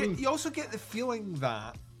you know what I mean? You also get the feeling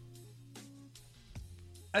that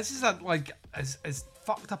this is as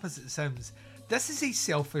fucked up as it sounds, this is a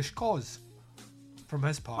selfish cause from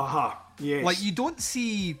his part. Yes. Like, you don't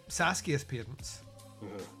see Saskia's parents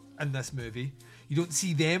in this movie. You don't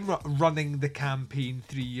see them running the campaign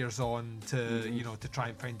 3 years on to you know, to try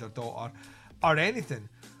and find their daughter or anything.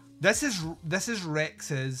 This is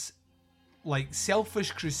Rex's like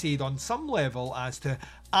selfish crusade on some level as to,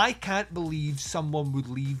 I can't believe someone would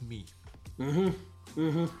leave me. You know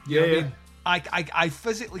what I mean? I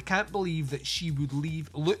physically can't believe that she would leave.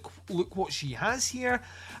 Look what she has here,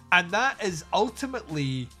 and that is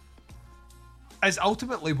ultimately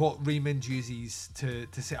what Raymond uses to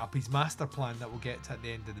set up his master plan that we'll get to at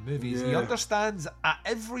the end of the movie. He understands at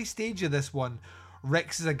every stage of this one,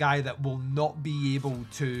 Rex is a guy that will not be able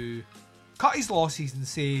to cut his losses and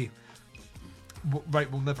say,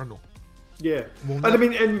 right, we'll never know. Yeah.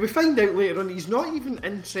 And we find out later on he's not even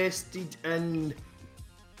interested in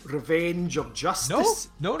revenge or justice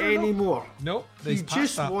anymore. No, he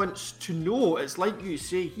just wants to know. It's like you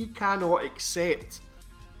say, he cannot accept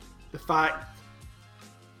the fact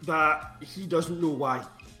that he doesn't know why.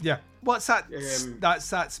 Yeah. What's that? That's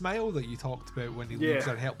that smile that you talked about when he leaves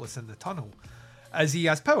her helpless in the tunnel. As he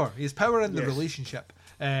has power. He has power in the relationship.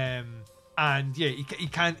 And yeah, he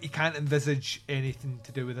can't envisage anything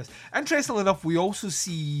to do with this. Interestingly enough, we also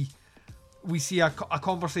see a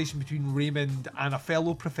conversation between Raymond and a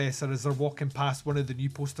fellow professor as they're walking past one of the new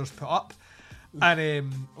posters put up,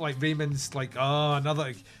 and like Raymond's like, oh,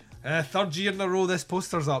 another third year in a row this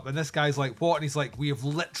poster's up, and this guy's like, what? And he's like, we have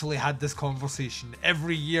literally had this conversation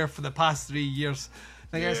every year for the past 3 years.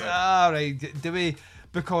 And I guess, right, do we?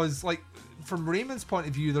 Because like from Raymond's point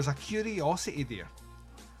of view, there's a curiosity there,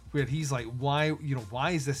 where he's like, why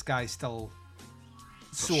is this guy still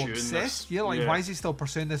so obsessed? Why is he still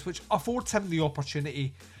pursuing this? Which affords him the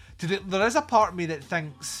opportunity to do. There is a part of me that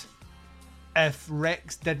thinks if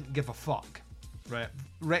Rex didn't give a fuck, right?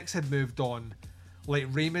 Rex had moved on, like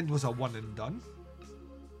Raymond was a one and done.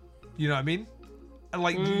 You know what I mean? And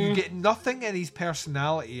like you get nothing in his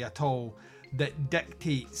personality at all that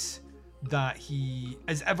dictates that he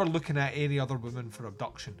is ever looking at any other woman for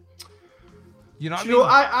abduction. You know what I mean?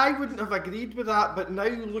 I wouldn't have agreed with that, but now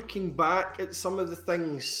looking back at some of the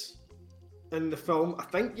things in the film, I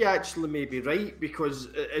think you actually may be right, because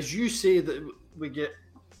as you say that we get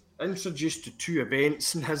introduced to two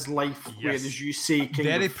events in his life, where, as you say,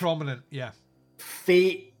 very prominent,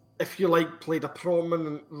 fate, if you like, played a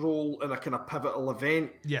prominent role in a kind of pivotal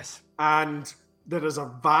event. Yes. And there is a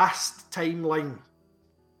vast timeline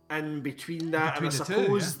in between that, and I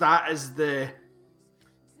suppose that is the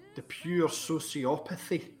pure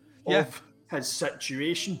sociopathy of his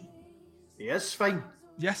situation. He is fine.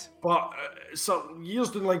 Yes. But so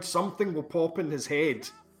years down, like, something will pop in his head.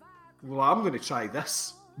 Well, I'm going to try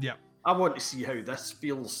this. Yeah. I want to see how this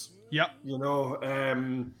feels. Yep. You know,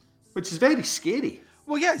 which is very scary.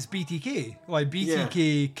 Well, yeah, it's BTK. Like,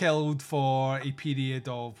 BTK killed for a period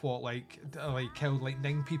of killed like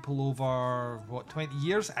 9 people over 20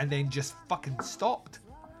 years, and then just fucking stopped.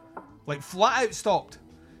 Like, flat out stopped.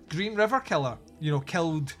 Green River Killer,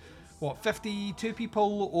 killed 52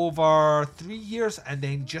 people over 3 years, and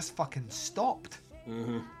then just fucking stopped.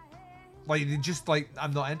 Like, they just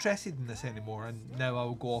I'm not interested in this anymore, and now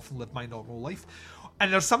I'll go off and live my normal life.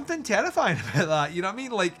 And there's something terrifying about that, you know what I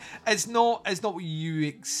mean? Like, it's not what you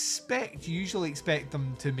expect. You usually expect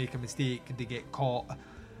them to make a mistake and to get caught,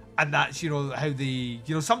 and that's how they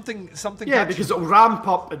something. Yeah, because it'll ramp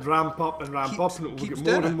up and ramp up and ramp up, and it'll get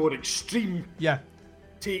more and more extreme. Yeah.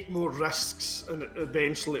 Take more risks, and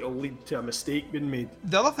eventually it'll lead to a mistake being made.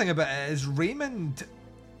 The other thing about it is Raymond,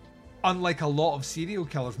 unlike a lot of serial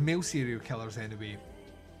killers, male serial killers anyway,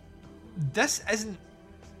 this isn't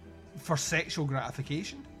for sexual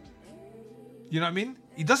gratification. You know what I mean?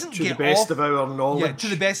 He doesn't to get the best off, of our knowledge. Yeah, to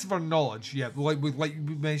the best of our knowledge. Yeah, like we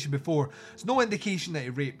mentioned before, there's no indication that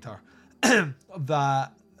he raped her.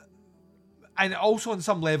 That, and also on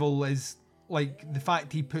some level is like the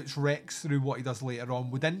fact he puts Rex through what he does later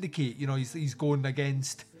on would indicate, he's going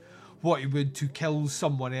against what he would to kill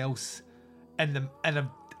someone else in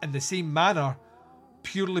the same manner,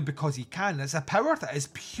 purely because he can. It's a power that is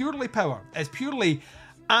purely power. It's purely,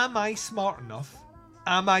 am I smart enough?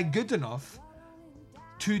 Am I good enough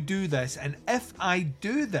to do this? And if I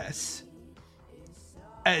do this,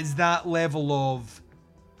 it's that level of,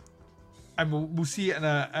 and we'll see it in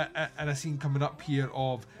a scene coming up here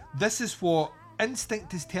of, this is what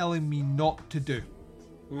instinct is telling me not to do.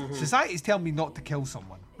 Society is telling me not to kill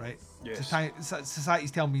someone, right? Yes. Society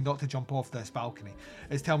is telling me not to jump off this balcony.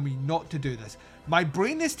 It's telling me not to do this. My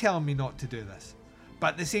brain is telling me not to do this. But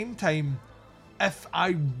at the same time, if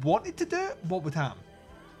I wanted to do it, what would happen?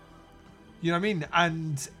 You know what I mean?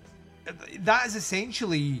 And that is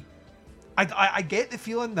essentially I get the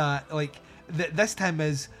feeling that like this time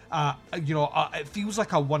is it feels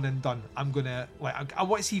like a one and done. I'm gonna I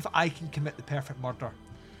want to see if I can commit the perfect murder,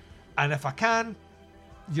 and if I can,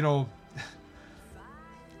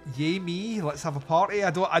 yay me, let's have a party. I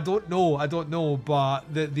don't know, but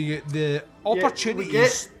the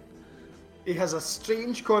opportunities. He has a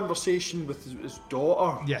strange conversation with his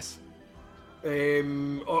daughter. Yes.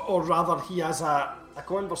 Or rather, he has a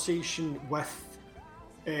conversation with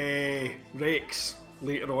Rex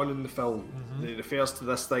later on in the film. Mm-hmm. He refers to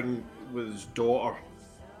this thing with his daughter,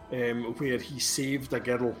 where he saved a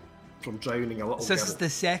girl from drowning, a little girl. This is the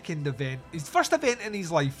second event. His first event in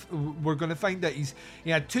his life. We're going to find that he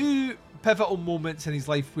had two pivotal moments in his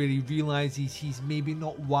life where he realises he's maybe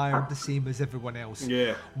not wired the same as everyone else.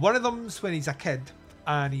 Yeah. One of them's when he's a kid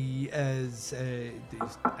and he is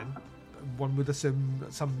one would assume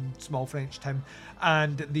some small French town,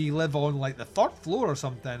 and they live on like the third floor or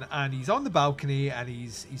something, and he's on the balcony and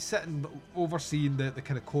he's sitting overseeing the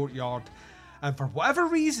kind of courtyard, and for whatever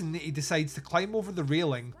reason he decides to climb over the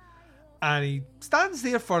railing, and he stands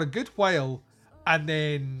there for a good while, and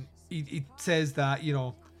then he says that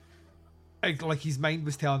like his mind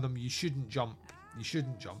was telling him you shouldn't jump,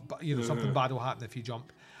 but something bad will happen if you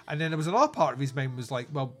jump. And then there was another part of his mind was like,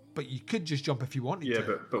 well, but you could just jump if you wanted to. Yeah,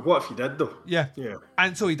 but what if you did though? Yeah.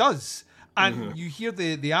 And so he does. And Mm-hmm. you hear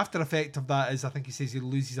the after effect of that is, I think he says he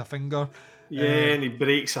loses a finger. Yeah, and he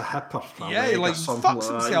breaks a hip or Yeah, like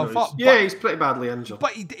fucks himself up. He's pretty badly injured.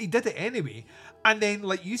 But he did it anyway. And then,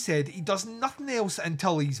 like you said, he does nothing else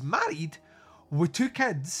until he's married with 2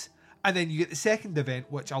 kids. And then you get the second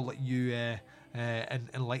event, which I'll let you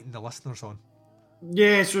enlighten the listeners on.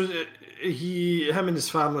 Yeah, so him and his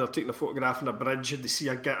family are taking a photograph on a bridge, and they see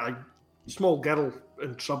a small girl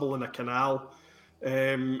in trouble in a canal,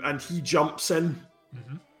 and he jumps in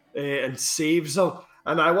and saves her.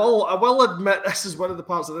 And I will admit, this is one of the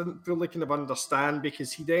parts I didn't fully kind of understand,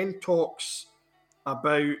 because he then talks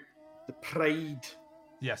about the pride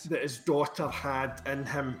that his daughter had in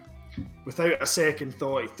him. Without a second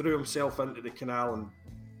thought, he threw himself into the canal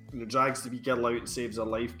and drags the wee girl out and saves her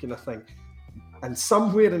life, kind of thing. And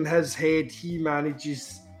somewhere in his head, he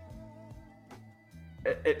manages...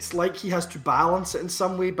 It's like he has to balance it in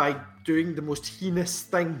some way by doing the most heinous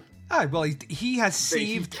thing. Well, he has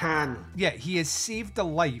saved... He can. Yeah, he has saved a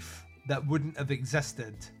life that wouldn't have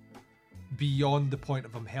existed beyond the point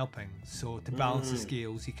of him helping. So to balance the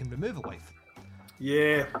scales, he can remove a life.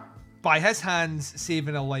 Yeah. By his hands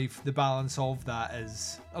saving a life, the balance of that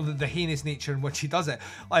is the heinous nature in which he does it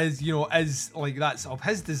is like that's of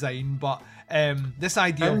his design. But this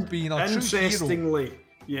idea of being a true hero.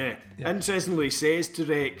 Interestingly, he says to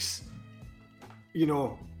Rex,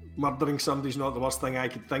 murdering somebody's not the worst thing I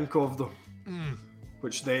could think of, though.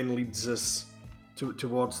 Which then leads us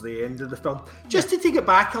towards the end of the film. Just to take it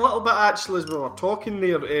back a little bit, actually, as we were talking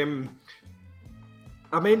there,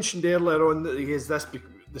 I mentioned earlier on that he has this.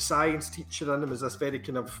 The science teacher in him is this very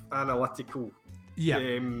kind of analytical,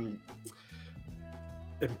 empirical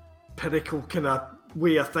kind of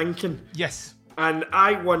way of thinking. Yes. And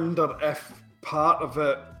I wonder if part of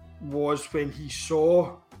it was when he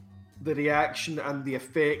saw the reaction and the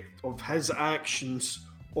effect of his actions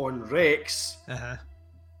on Rex,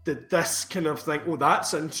 did this kind of think, oh,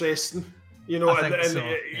 that's interesting. He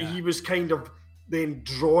was kind of then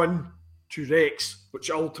drawn to Rex, which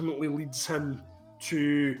ultimately leads him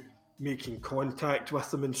to making contact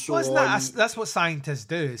with them and so on. That's what scientists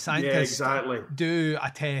do. Scientists do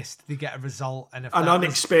a test, they get a result, and if an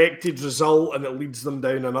unexpected result, and it leads them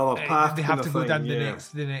down another path. They have to go down the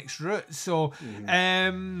next route. So,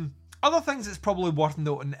 other things that's probably worth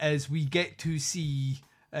noting is we get to see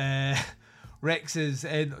Raymond's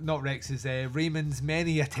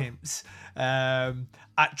many attempts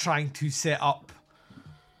at trying to set up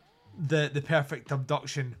the perfect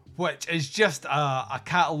abduction, which is just a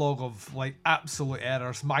catalogue of like absolute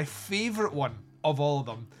errors. My favourite one of all of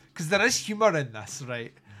them, because there is humour in this,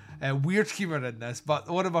 right? Weird humour in this, but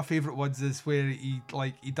one of my favourite ones is where he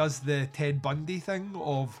does the Ted Bundy thing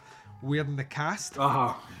of wearing the cast.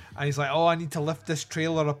 And he's like, oh, I need to lift this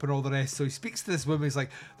trailer up and all the rest. So he speaks to this woman, he's like,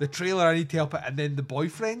 the trailer, I need to help it. And then the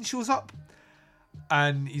boyfriend shows up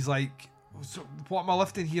and he's like, so what am I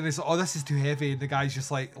lifting here? And he's like, oh, this is too heavy. And the guy's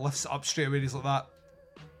just like lifts it up straight away and he's like, that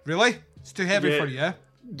really? It's too heavy for you, yeah?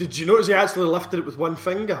 Did you notice he actually lifted it with one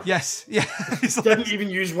finger? Yes, yeah. He didn't even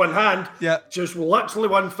use one hand. Yeah. Just literally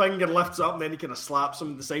one finger lifts it up and then he kind of slaps him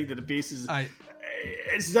on the side of the bases.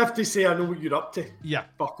 It's as if to say, I know what you're up to. Yeah.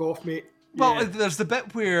 Fuck off, mate. Well, there's the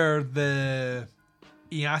bit where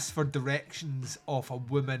he asks for directions of a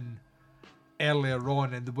woman earlier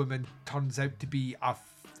on, and the woman turns out to be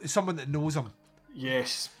someone that knows him.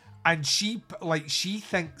 Yes. And she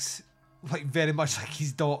thinks, like, very much like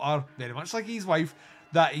his daughter, very much like his wife,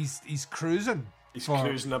 that he's cruising. He's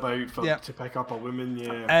cruising about to pick up a woman,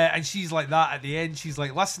 yeah. And she's like that at the end. She's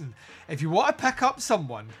like, listen, if you want to pick up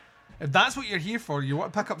someone, if that's what you're here for, you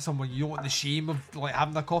want to pick up someone, you don't want the shame of like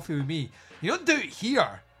having a coffee with me. You don't do it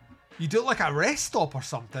here. You do it like a rest stop or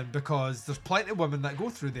something, because there's plenty of women that go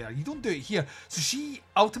through there. You don't do it here. So she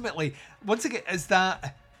ultimately, once again, is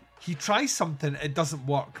that he tries something, it doesn't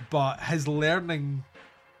work, but his learning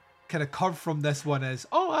kind of curve from this one is,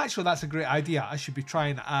 oh, actually, that's a great idea. I should be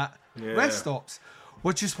trying it at rest stops,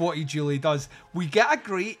 which is what he duly does. We get a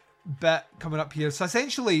great bit coming up here. So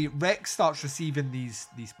essentially, Rex starts receiving these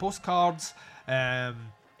postcards. They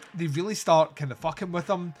really start kind of fucking with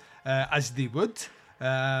him, as they would.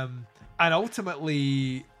 And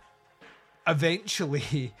ultimately,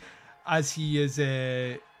 eventually, as he is,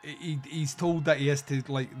 he's told that he has to,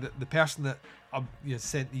 like, the person that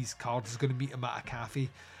sent these cards is going to meet him at a cafe.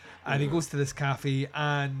 And he goes to this cafe,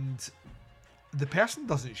 and the person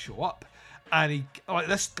doesn't show up. And he, like,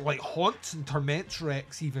 this, like, haunts and torments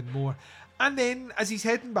Rex even more. And then, as he's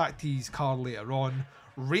heading back to his car later on,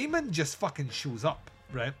 Raymond just fucking shows up,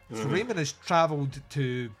 right? So Raymond has travelled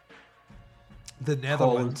to the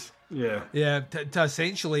Netherlands. Holland. Yeah, to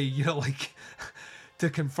essentially, like, to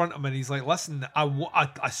confront him. And he's like, listen,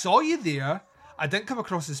 I saw you there. I didn't come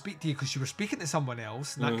across and speak to you because you were speaking to someone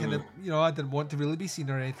else. And that kind of, I didn't want to really be seen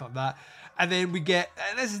or anything like that. And then we get,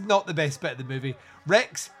 and this is not the best bit of the movie,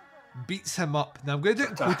 Rex beats him up. Now I'm going to do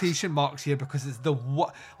it in quotation marks here because it's the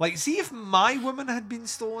what. Like, see if my woman had been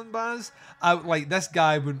stolen, Baz, like, this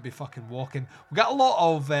guy wouldn't be fucking walking. We got a lot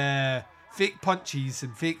of fake punches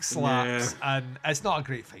and fake slaps, and it's not a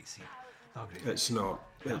great fight scene. Not a great fight scene.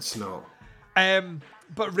 It's not.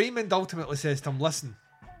 But Raymond ultimately says to him, listen,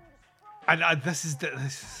 and this is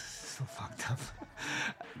so fucked up.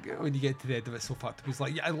 When you get to the end of it, so fucked up. He's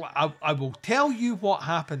like, yeah, I will tell you what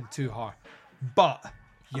happened to her, but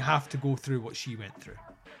you have to go through what she went through.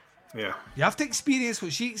 Yeah. You have to experience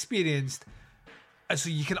what she experienced, so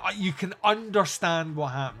you can understand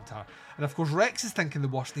what happened to her. And of course, Rex is thinking the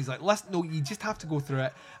worst, and he's like, listen, no, you just have to go through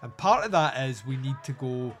it. And part of that is we need to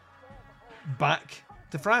go back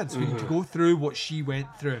to France. We need to go through what she went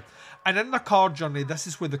through. And in the car journey, this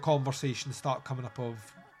is where the conversations start coming up of,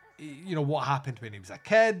 what happened when he was a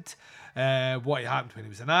kid, what happened when he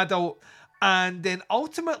was an adult, and then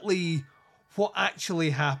ultimately what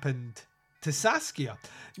actually happened to Saskia.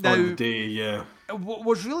 Now, on the day, what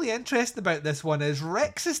was really interesting about this one is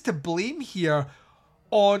Rex is to blame here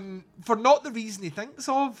for not the reason he thinks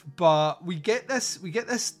of, but we get this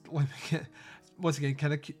once again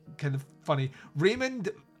kind of funny. Raymond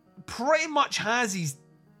pretty much has his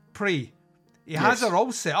prey. He has her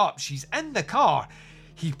all set up. She's in the car.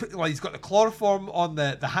 He's got the chloroform on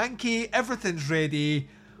the hanky. Everything's ready.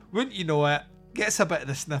 Wouldn't you know it? Gets a bit of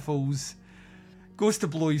the sniffles. Goes to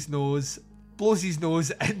blow his nose. Blows his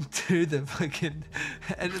nose into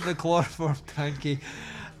the chloroform hanky.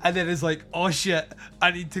 And then is like, oh shit,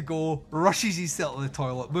 I need to go. Rushes himself to the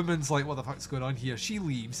toilet. Woman's like, what the fuck's going on here? She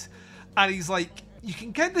leaves. And he's like, you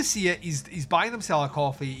can kind of see it. He's buying himself a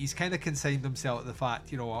coffee. He's kind of consigned himself to the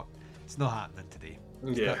fact, you know what? It's not happening today.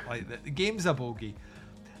 The game's a bogey.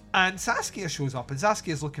 And Saskia shows up, and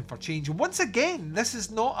Saskia's looking for change. And once again, this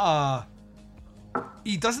is not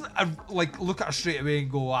he doesn't look at her straight away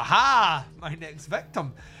and go, aha, my next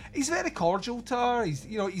victim. He's very cordial to her.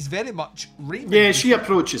 He's very much Raymond. Yeah, she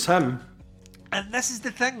approaches him. And this is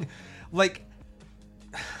the thing. Like,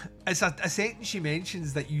 it's a sentence she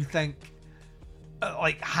mentions that you think,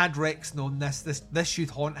 had Rex known this should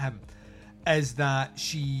haunt him, is that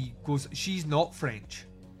she goes, she's not French,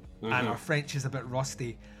 and her French is a bit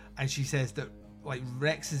rusty, and she says that, like,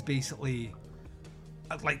 Rex is basically,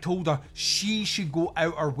 like, told her she should go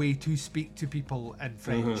out her way to speak to people in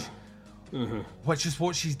French, which is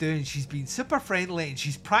what she's doing. She's being super friendly, and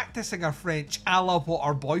she's practicing her French a la what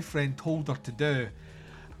her boyfriend told her to do.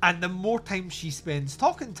 And the more time she spends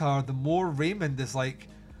talking to her, the more Raymond is like,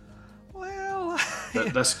 well,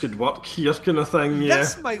 this could work here, kind of thing.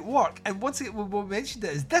 This might work. And once again, we mentioned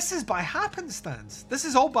it, this is by happenstance. This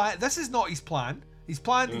is not his plan. His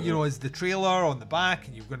plan, is the trailer on the back,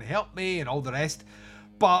 and you're going to help me, and all the rest.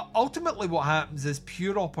 But ultimately, what happens is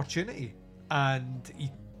pure opportunity, and he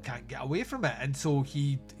can't get away from it. And so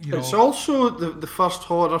he, It's also the first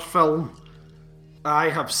horror film I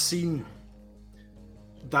have seen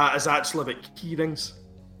that is actually about key rings.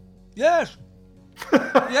 Yes.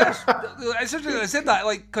 Yes. I said that,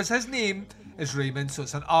 like, because his name is Raymond, so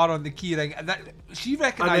it's an R on the keyring, and that she And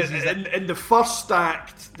recognises that. in the first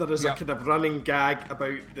act, there is Yep. a kind of running gag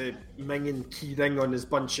about the minging keyring on his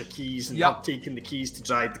bunch of keys and Yep. her taking the keys to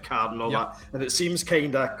drive the car and all Yep. that. And it seems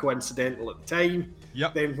kind of coincidental at the time.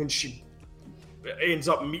 Yep. Then when she ends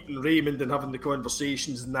up meeting Raymond and having the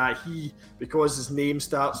conversations, and that because his name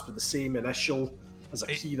starts with the same initial as a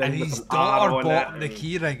keyring And with his an R daughter on bought it. the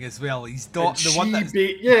keyring as well. His and daughter, the one that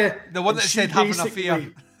the one that said have an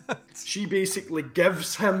affair. She basically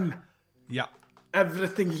gives him Yeah,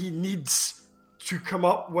 everything he needs to come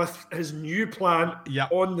up with his new plan Yeah.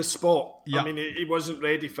 on the spot. Yeah. I mean, he wasn't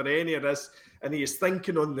ready for any of this, and he is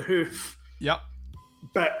thinking on the hoof. yeah.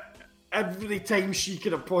 But every time she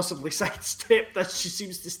could have possibly sidestepped this, she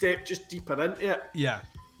seems to step just deeper into it. Yeah.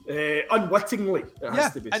 Unwittingly, it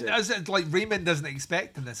has to be and said. as it's like Raymond doesn't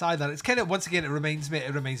expect in this either. It's kind of, once again, it reminds me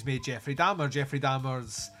of Jeffrey Dahmer. Jeffrey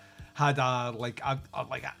Dahmer's had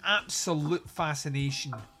an absolute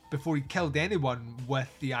fascination before he killed anyone with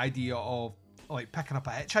the idea of like picking up a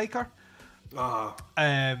hitchhiker,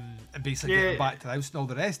 and basically getting back to the house and all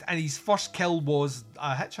the rest. And his first kill was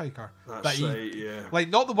a hitchhiker. That's right, yeah. Like,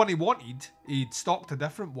 not the one he wanted. He'd stalked a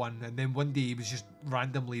different one, and then one day he was just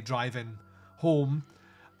randomly driving home.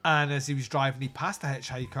 And as he was driving, he passed a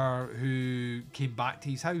hitchhiker who came back to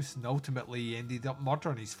his house and ultimately ended up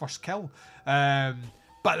murdering his first kill.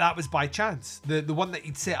 But that was by chance. The one that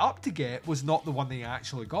he'd set up to get was not the one that he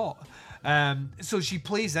actually got. So she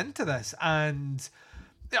plays into this, and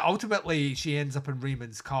ultimately she ends up in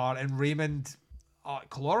Raymond's car, and Raymond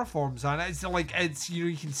chloroforms, and it's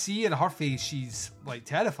you can see in her face she's like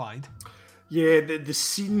terrified. Yeah, the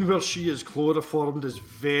scene where she is chloroformed is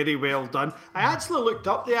very well done. I actually looked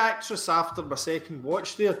up the actress after my second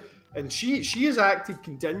watch there, and she has acted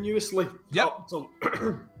continuously up till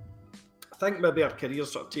I think maybe her career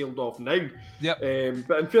sort of tailed off now. Yep.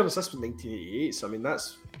 But in fairness, this was 1988, so I mean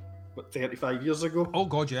that's what, 35 years ago. Oh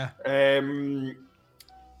god, yeah.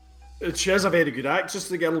 She is a very good actress,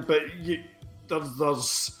 the girl, but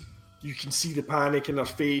you can see the panic in her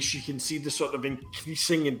face. You can see the sort of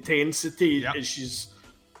increasing intensity as she's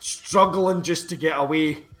struggling just to get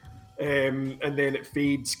away. And then it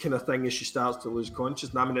fades kind of thing as she starts to lose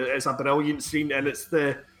consciousness. I mean, it's a brilliant scene, and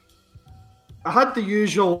I had the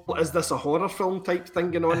usual, is this a horror film type thing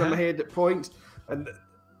going on in my head at points. And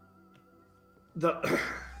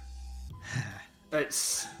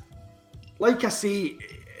it's, like I say,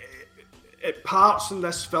 it parts in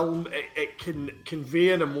this film, it can convey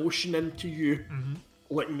an emotion into you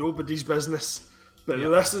like nobody's business. But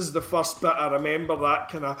this is the first bit I remember that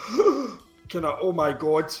kind of oh my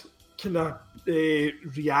god, kind of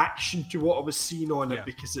reaction to what I was seeing on it,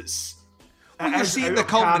 because you're seeing out the of character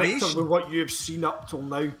culmination with what you've seen up till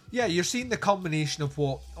now. Yeah, you're seeing the culmination of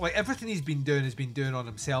what, like, everything he's been doing on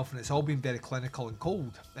himself, and it's all been very clinical and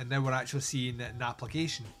cold. And now we're actually seeing it in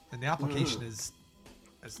application, and the application is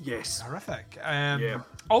horrific.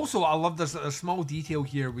 Also, I love there's a small detail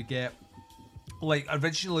here we get. Like,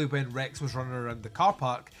 originally when Rex was running around the car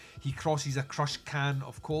park, he crosses a crushed can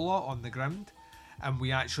of cola on the ground, and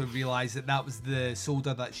we actually realise that was the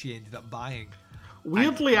soda that she ended up buying.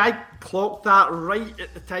 Weirdly, I clocked that right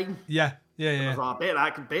at the time. Yeah.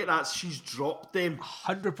 I can bet that she's dropped them.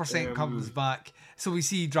 100% comes back. So we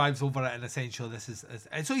see he drives over it, and essentially this is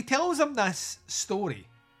and so he tells him this story,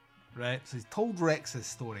 right? So he's told Rex his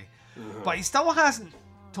story, but he still hasn't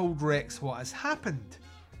told Rex what has happened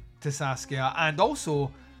to Saskia, and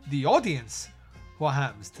also the audience what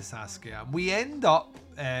happens to Saskia. We end up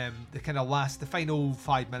the final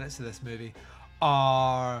 5 minutes of this movie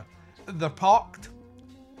are they're parked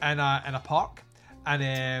in a park,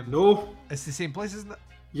 and no, it's the same place, isn't it?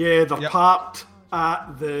 Yeah, they're parked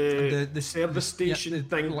at the service station the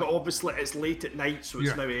thing, but obviously it's late at night, so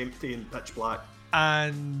it's now empty and pitch black.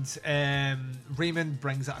 And Raymond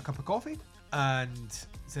brings out a cup of coffee and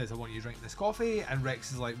says, I want you to drink this coffee. And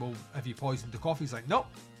Rex is like, well, have you poisoned the coffee? He's like, nope,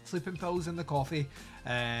 sleeping pills in the coffee.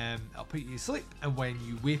 I'll put you to sleep, and when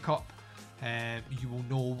you wake up, you will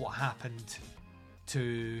know what happened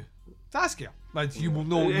to Saskia. Like, you will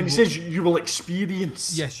know. And he says you will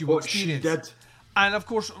experience. Yes, you will what experience. She did. And of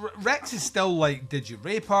course, Rex is still like, did you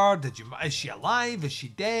rape her? Is she alive? Is she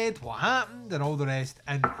dead? What happened? And all the rest.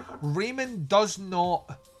 And Raymond does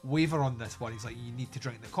not waver on this one. He's like, you need to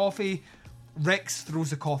drink the coffee. Rex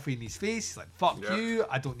throws the coffee in his face. He's like, fuck you.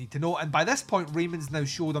 I don't need to know. And by this point, Raymond's now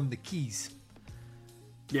showed him the keys.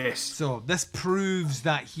 Yes. So this proves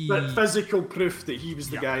that physical proof that he was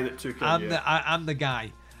the guy that took it. I'm the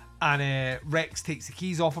guy. And Rex takes the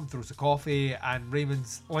keys off him, throws the coffee, and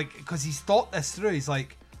Raymond's like, because he's thought this through, he's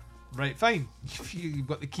like, right, fine, you've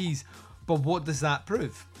got the keys, but what does that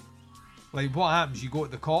prove? Like, what happens? You go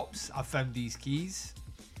to the cops. I found these keys.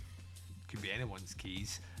 Could be anyone's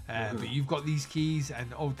keys. But you've got these keys,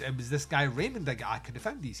 and it was this guy Raymond. I could have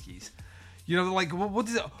found these keys. You know, like, what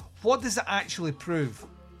does it actually prove?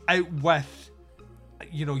 Out with,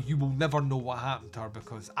 you know, you will never know what happened to her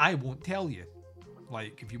because I won't tell you.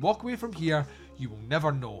 Like, if you walk away from here, you will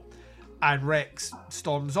never know. And Rex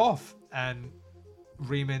storms off, and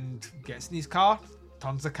Raymond gets in his car,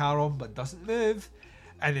 turns the car on, but doesn't move.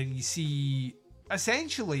 And then you see,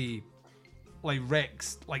 essentially, like,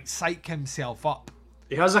 Rex, like, psych himself up.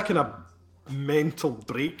 He has a kind of mental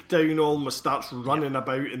breakdown, almost starts running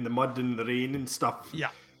about in the mud and the rain and stuff. Yeah.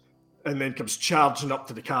 And then comes charging up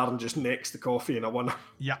to the car and just necks the coffee in a winner.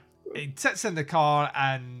 Yeah. He sits in the car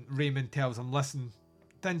and Raymond tells him, listen,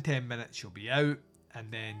 within 10 minutes you'll be out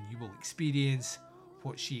and then you will experience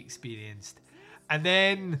what she experienced. And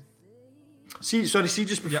then... See,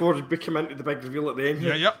 just before we come into the big reveal at the end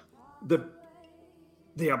here. Yeah.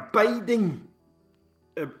 The abiding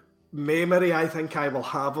memory I think I will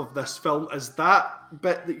have of this film is that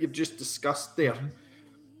bit that you've just discussed there. Mm-hmm.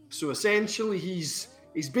 So essentially he's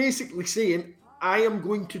basically saying, I am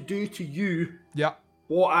going to do to you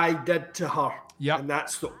what I did to her. Yeah. And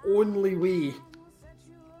that's the only way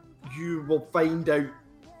you will find out.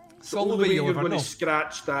 It's the only way you're going to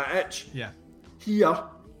scratch that itch. Yeah. Here,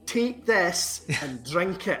 take this and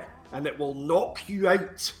drink it, and it will knock you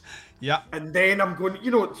out. Yeah. And then I'm going,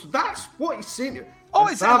 so that's what he's saying. Oh,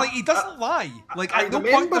 it's like he doesn't lie. Like, at no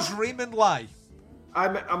point does Raymond lie.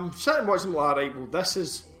 I'm sitting watching like, right, well, this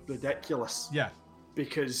is ridiculous. Yeah.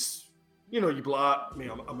 Because, you'd be like, mate,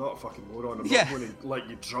 I'm not a fucking moron. I'm not going to let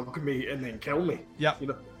you drug me and then kill me. Yeah.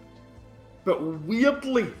 But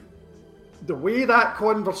weirdly, the way that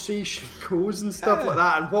conversation goes and stuff like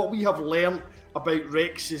that, and what we have learned about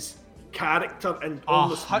Rex's character and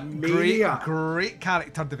almost mania. Great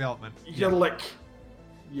character development. You're like,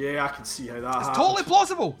 yeah, I can see how that happens. It's totally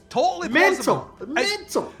plausible. Totally plausible.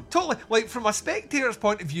 Mental. Totally. Like, from a spectator's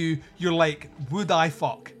point of view, you're like, would I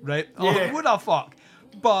fuck? Right? Yeah. Oh, would I fuck?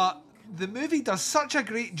 But the movie does such a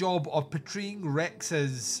great job of portraying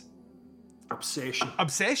Rex's...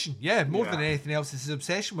 Obsession, yeah. More than anything else, it's his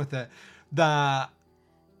obsession with it. That,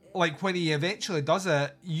 like, when he eventually does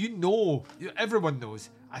it, everyone knows.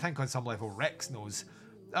 I think on some level, Rex knows.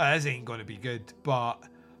 This ain't going to be good. But...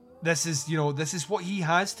 This is what he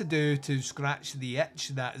has to do to scratch the itch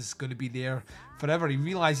that is going to be there forever. He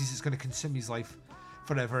realizes it's going to consume his life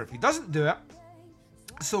forever if he doesn't do it.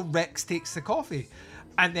 So Rex takes the coffee,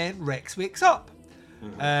 and then Rex wakes up.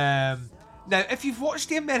 Mm-hmm. Now, if you've watched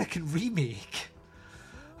the American remake,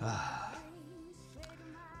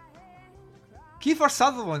 Kiefer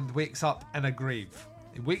Sutherland wakes up in a grave.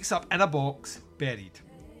 He wakes up in a box, buried,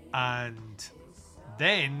 and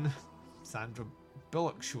then Sandra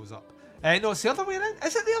Bullock shows up. No, it's the other way around.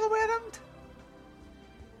 Is it the other way around?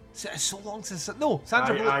 It's so long since... No,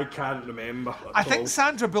 Sandra Bullock... I can't remember. I think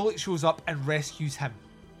Sandra Bullock shows up and rescues him.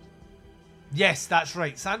 Yes, that's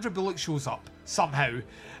right. Sandra Bullock shows up somehow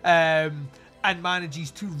and manages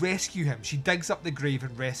to rescue him. She digs up the grave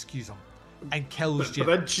and rescues him and kills Jim.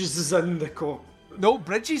 Bridges is in the No,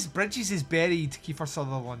 Bridges is buried Kiefer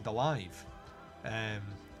Sutherland alive.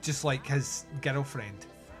 Just like his girlfriend.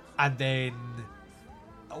 And then...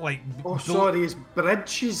 it's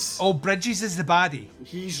Bridges. Oh, Bridges is the baddie.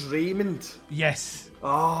 He's Raymond. Yes.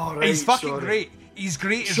 Oh, right. He's fucking great. He's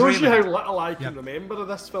great as Raymond. Shows you how little I can remember of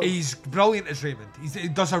this film. He's brilliant as Raymond. He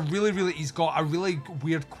does he's got a really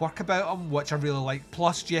weird quirk about him, which I really like.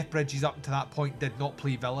 Plus, Jeff Bridges up to that point did not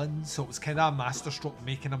play villains, so it was kind of a masterstroke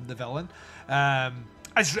making him the villain.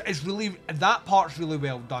 It's really, that part's really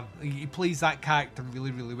well done. He plays that character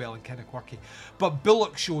really, really well and kind of quirky. But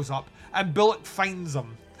Bullock shows up, and Bullock finds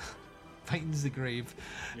him, finds the grave,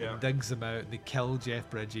 and digs him out, and they kill Jeff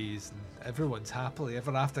Bridges, and everyone's happily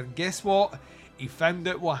ever after. And guess what? He found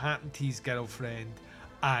out what happened to his girlfriend,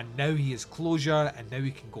 and now he has closure, and now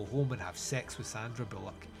he can go home and have sex with Sandra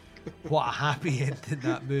Bullock. What a happy ending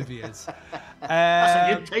that movie is.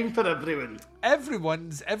 That's a good time for everyone.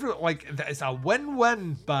 It's a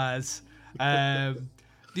win-win, Baz.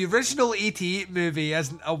 The original 88 movie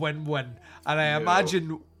isn't a win-win. And I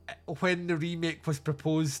imagine when the remake was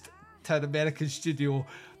proposed to an American studio,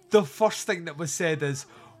 the first thing that was said is,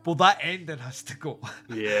 well, that ending has to go.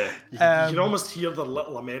 Yeah. You can almost hear the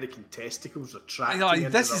little American testicles retracting into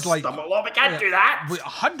their stomach. Oh, we can't do that!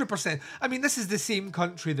 100%. I mean, this is the same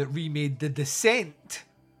country that remade The Descent.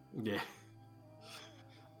 Yeah.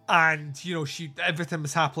 And, everything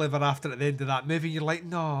was happily ever after at the end of that movie. You're like,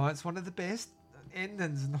 no, it's one of the best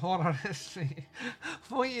endings in horror history.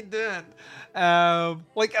 What are you doing?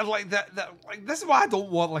 Like this is why I don't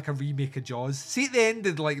want like a remake of Jaws. See at the end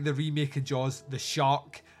of like the remake of Jaws, the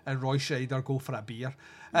shark and Roy Scheider go for a beer.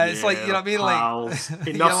 It's like, you know what I mean? Pals.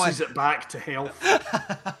 He nurses it back to health.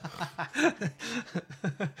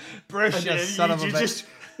 Bruce, you son of a bitch.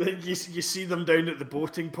 You see them down at the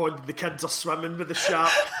boating pond, and the kids are swimming with the shark,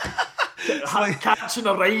 like, catching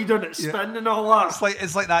a ride on it, spinning and all that.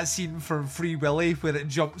 It's like that scene from Free Willy where it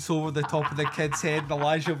jumps over the top of the kid's head and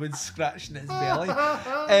Elijah Wood's scratching its belly.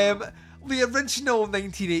 The original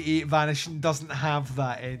 1988 Vanishing doesn't have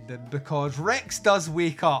that ending because Rex does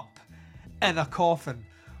wake up in a coffin.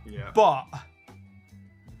 Yeah. But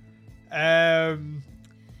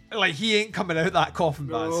like he ain't coming out that coffin,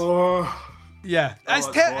 Baz. Yeah.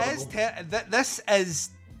 This is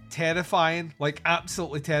terrifying, like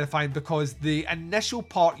absolutely terrifying, because the initial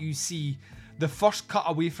part you see, the first cut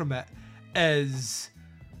away from it is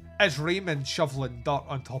Raymond shoveling dirt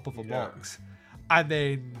on top of a box. And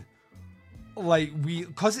then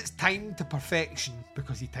because it's timed to perfection,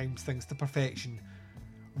 because he times things to perfection,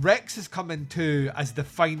 Rex is coming to as the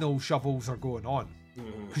final shovels are going on,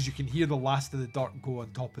 because you can hear the last of the dirt go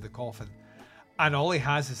on top of the coffin, and all he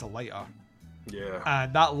has is a lighter. Yeah.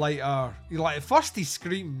 And that lighter, at first he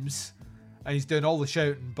screams and he's doing all the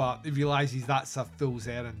shouting, but he realises that's a fool's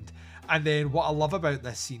errand. And then what I love about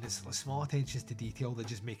this scene is the small attentions to detail that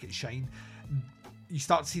just make it shine. You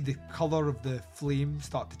start to see the colour of the flame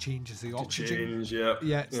start to change as the oxygen.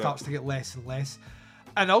 It starts to get less and less.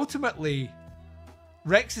 And ultimately,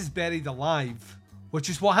 Rex is buried alive, which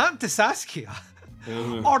is what happened to Saskia.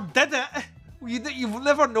 Or did it? You'll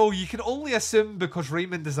never know. You can only assume, because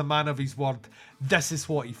Raymond is a man of his word, this is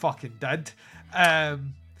what he fucking did.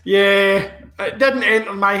 Yeah, it didn't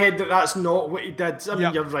enter my head that that's not what he did. I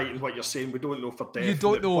mean, you're right in what you're saying. We don't know for definite. You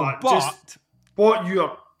don't know, but just what you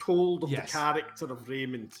are told of the character of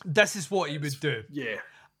Raymond. This is what he would do. Yeah.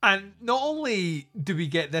 And not only do we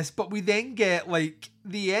get this, but we then get,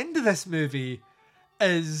 the end of this movie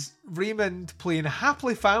is Raymond playing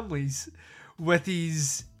happily families with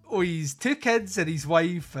his two kids and his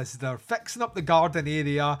wife as they're fixing up the garden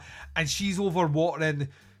area, and she's over watering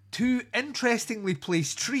two interestingly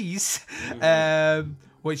placed trees,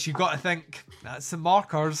 which you've got to think, that's some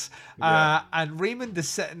markers. And Raymond is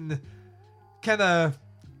sitting kind of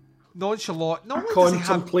nonchalant.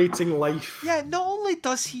 Contemplating life. Yeah, not only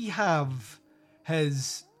does he have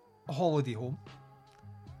his holiday home,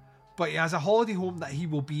 but he has a holiday home that he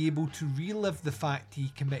will be able to relive the fact he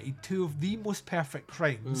committed two of the most perfect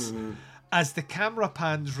crimes. As the camera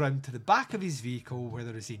pans round to the back of his vehicle, where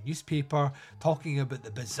there is a newspaper talking about the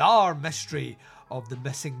bizarre mystery of the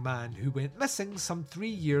missing man who went missing some 3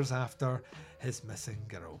 years after his missing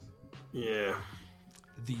girl. Yeah.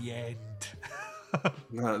 The end.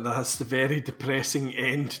 That's the very depressing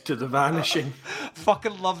end to The Vanishing.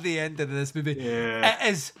 Fucking love the ending of this movie. Yeah.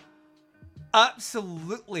 It is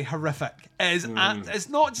absolutely horrific. It is. It's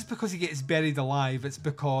not just because he gets buried alive, it's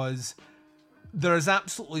because there is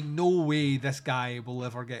absolutely no way this guy will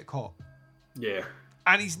ever get caught. Yeah.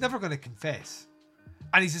 And he's never going to confess.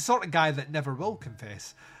 And he's the sort of guy that never will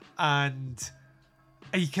confess. And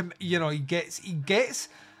he can, he gets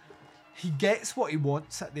what he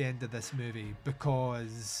wants at the end of this movie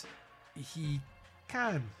because he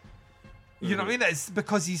can. You know what I mean? It's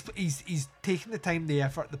because he's taken the time, the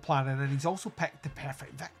effort, the planning, and he's also picked the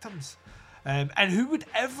perfect victims. And who would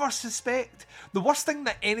ever suspect? The worst thing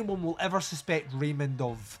that anyone will ever suspect Raymond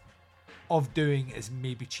of doing is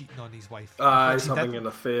maybe cheating on his wife. He's having an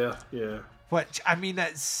affair. Yeah. Which, I mean,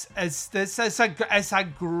 it is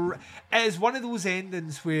one of those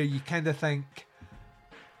endings where you kind of think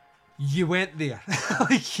you went there.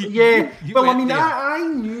 I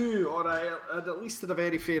knew, or I had at least had a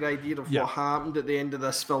very fair idea of what happened at the end of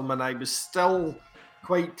this film, and I was still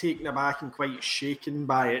quite taken aback and quite shaken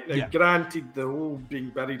by it. Now, granted, the whole being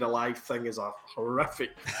buried alive thing is a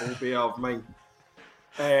horrific phobia of mine.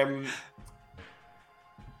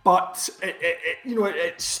 But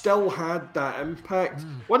it still had that impact.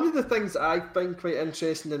 One of the things that I find quite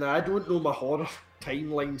interesting, and I don't know my horror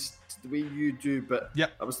timelines the way you do, but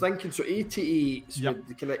I was thinking, so 88, so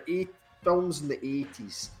the kind of 8 films in the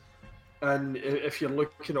 80s, and if you're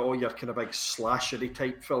looking at all your kind of big slashery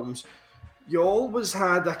type films, you always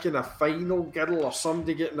had a kind of final girl or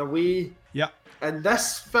somebody getting away. Yeah. And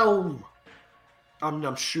this film,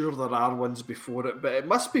 I'm sure there are ones before it, but it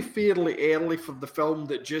must be fairly early for the film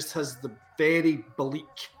that just has the very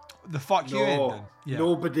bleak. The fuck you ending. Yeah.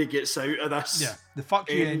 Nobody gets out of this. Yeah. The fuck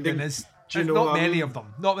you ending is not many of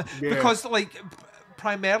them. Because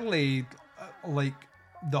primarily,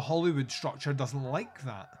 the Hollywood structure doesn't like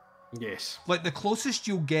that. Yes. Like, the closest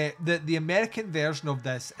you'll get, the American version of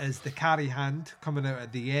this is the Carrie hand coming out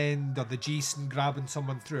at the end, or the Jason grabbing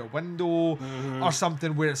someone through a window, or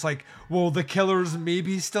something where it's like, well, the killer's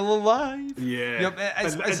maybe still alive. Yeah. Yep,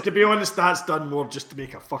 and to be honest, that's done more just to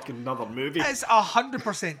make a fucking another movie. It's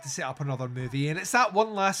 100% to set up another movie, and it's that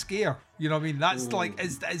one last scare. You know what I mean? That's like,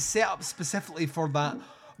 it's set up specifically for that.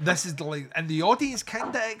 This is like, and the audience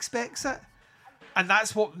kind of expects it. And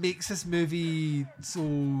that's what makes this movie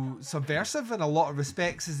so subversive in a lot of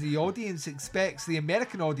respects, is the audience expects, the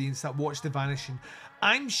American audience that watched The Vanishing,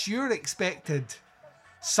 I'm sure expected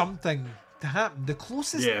something to happen. The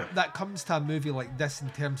closest that comes to a movie like this in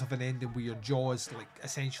terms of an ending where your jaw is like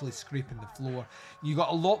essentially scraping the floor, you got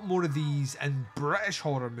a lot more of these in British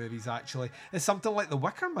horror movies actually. It's something like The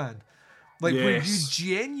Wicker Man. Like, where you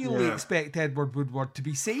genuinely expect Edward Woodward to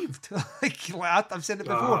be saved. like I've said it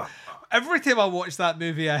before. Every time I watch that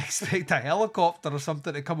movie, I expect a helicopter or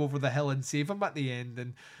something to come over the hill and save him at the end.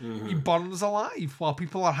 And he burns alive while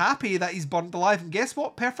people are happy that he's burned alive. And guess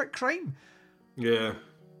what? Perfect crime. Yeah.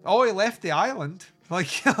 Oh, he left the island. Like,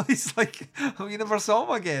 he's like, we never saw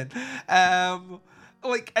him again.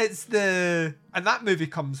 Like, it's the... And that movie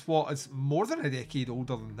comes, it's more than a decade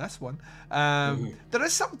older than this one. There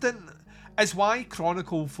is something... It's why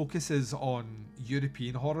Chronicle focuses on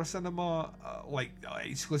European horror cinema,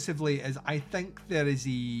 exclusively, is I think there is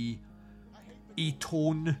a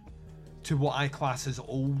tone to what I class as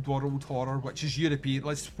old world horror, which is European.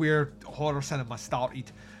 That's where horror cinema started,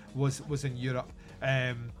 was in Europe.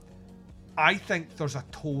 I think there's a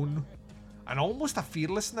tone and almost a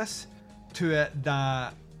fearlessness to it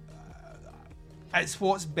that it's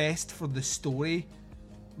what's best for the story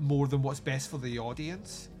more than what's best for the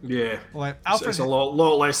audience. Yeah. Like, it's a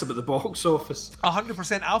lot less about the box office.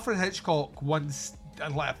 100%. Alfred Hitchcock once,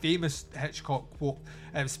 like a famous Hitchcock quote,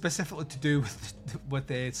 specifically to do with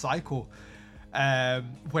the Psycho,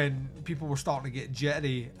 when people were starting to get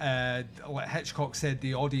jittery, like Hitchcock said,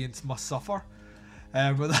 the audience must suffer.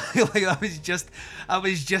 But that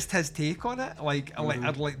was just his take on it. Like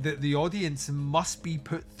the audience must be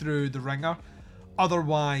put through the ringer,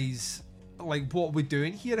 otherwise, like, what are we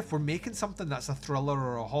doing here? If we're making something that's a thriller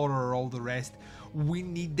or a horror or all the rest, we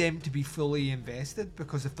need them to be fully invested,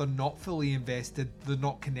 because if they're not fully invested, they're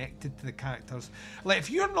not connected to the characters. Like, if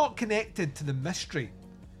you're not connected to the mystery,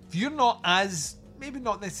 if you're not as, maybe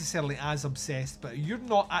not necessarily as obsessed, but you're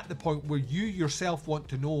not at the point where you yourself want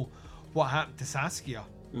to know what happened to Saskia,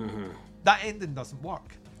 that ending doesn't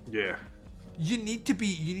work. Yeah. You need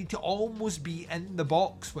to almost be in the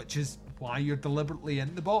box, which is why you're deliberately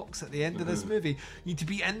in the box at the end of this movie. You need to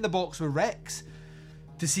be in the box with Rex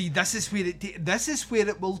to see this is where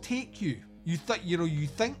it will take you. You think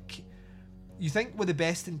with the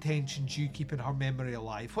best intentions, you keeping her memory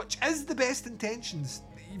alive, which is the best intentions,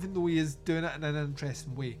 even though he is doing it in an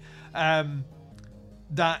interesting way.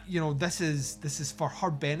 That, this is for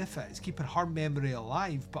her benefit. It's keeping her memory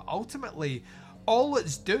alive, but ultimately, all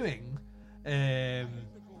it's doing, is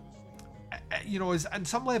on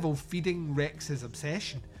some level feeding Rex's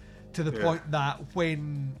obsession to the point that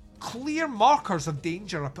when clear markers of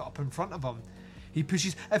danger are put up in front of him, he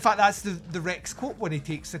pushes. In fact, that's the Rex quote when he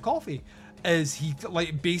takes the coffee, is he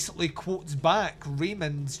basically quotes back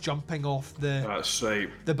Raymond's jumping off the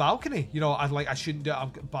balcony. I shouldn't do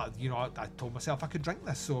it, but I told myself I could drink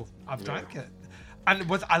this, so I've drank it.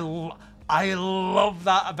 And I love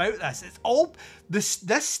that about this. It's all this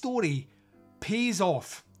story pays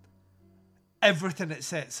off everything it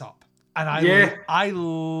sets up, and I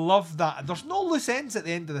love that. There's no loose ends at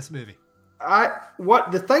the end of this movie.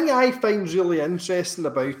 The thing I find really interesting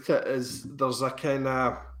about it is there's a kind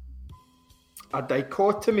of a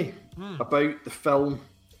dichotomy about the film,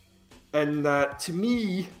 and to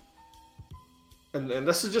me, and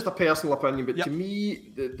this is just a personal opinion, but to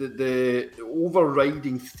me, the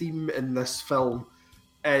overriding theme in this film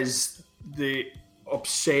is the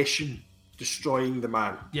obsession destroying the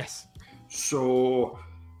man. Yes. So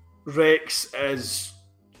Rex is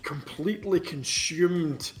completely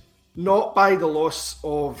consumed, not by the loss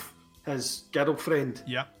of his girlfriend,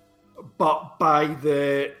 but by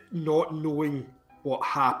the not knowing what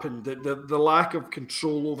happened, the lack of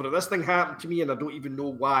control over it. This thing happened to me and I don't even know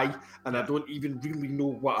why, and I don't even really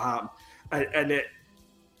know what happened. And it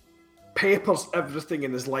peppers everything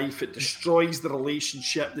in his life. It destroys the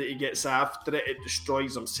relationship that he gets after it. It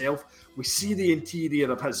destroys himself. We see the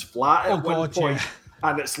interior of his flat at one point,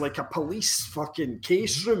 and it's like a police fucking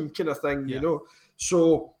case room kind of thing, you know?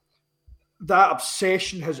 So that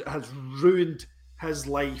obsession has ruined his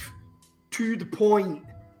life to the point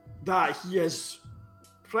that he is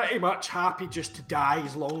pretty much happy just to die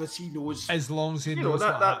as long as he knows. As long as he You knows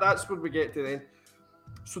know, what happened. that's when we get to then.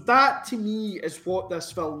 So that, to me, is what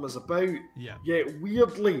this film is about. Yeah. Yet,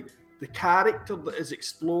 weirdly, the character that is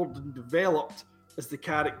explored and developed is the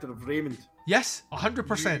character of Raymond. Yes,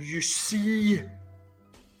 100%. You see,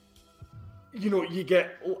 you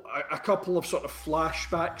get a couple of sort of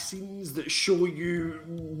flashback scenes that show you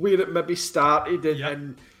where it maybe started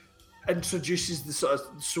and introduces the sort of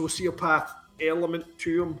sociopath element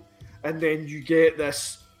to him. And then you get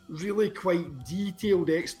this really quite detailed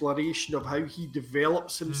exploration of how he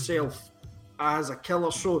develops himself as a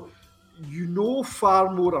killer. So you know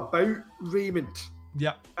far more about Raymond.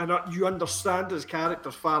 Yeah. And you understand his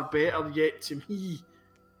character far better, yet to me,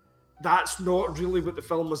 that's not really what the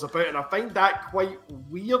film was about. And I find that quite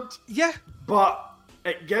weird. Yeah. But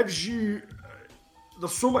it gives you...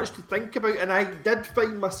 there's so much to think about, and I did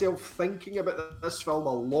find myself thinking about this film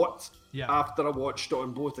a lot after I watched it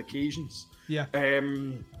on both occasions. Yeah.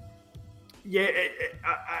 I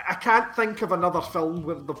can't think of another film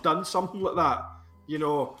where they've done something like that.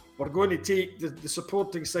 We're going to take the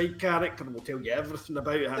supporting side character and we'll tell you everything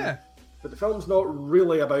about him. Yeah. But the film's not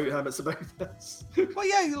really about him, it's about this. Well,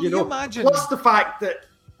 yeah, you imagine... Plus the fact that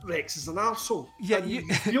Rex is an arsehole. Yeah, and you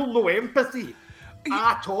feel no empathy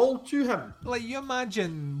at all to him. Like, you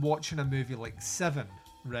imagine watching a movie like Seven,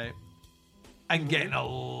 right? And getting a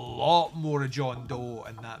lot more of John Doe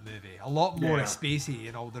in that movie. A lot more of Spacey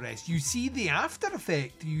and all the rest. You see the after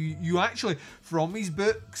effect. You actually, from his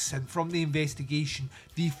books and from the investigation,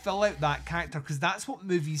 they fill out that character, because that's what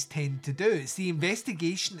movies tend to do. It's the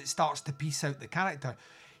investigation that starts to piece out the character.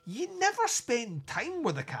 You never spend time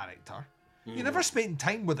with a character. You never spend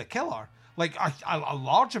time with a killer. Like, a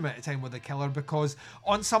large amount of time with a killer, because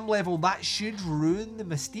on some level that should ruin the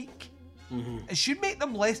mystique. It should make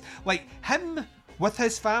them less... Like, him with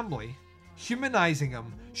his family, humanizing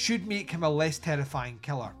him, should make him a less terrifying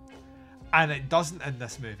killer. And it doesn't in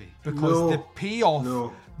this movie. Because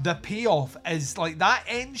the payoff is, like, that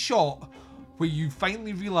end shot where you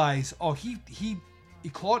finally realise, oh,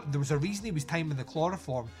 there was a reason he was timing the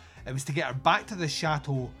chloroform. It was to get her back to the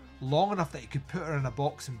chateau long enough that he could put her in a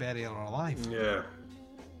box and bury her alive. Yeah.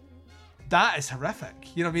 That is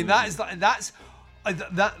horrific. You know what I mean? That's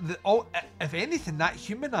if anything, that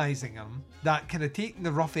humanizing him, that kind of taking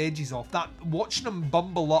the rough edges off, that watching him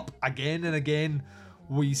bumble up again and again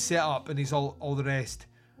where he's set up and he's all the rest,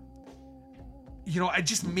 it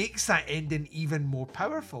just makes that ending even more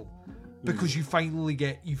powerful, because you finally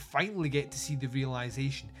get to see the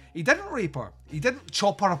realization. He didn't rape her. He didn't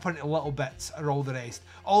chop her up into little bits or all the rest.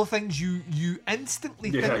 All things you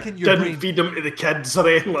instantly think in your brain. Didn't feed them to the kids or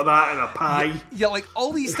anything like that in a pie. Yeah, like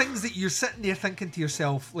all these things that you're sitting there thinking to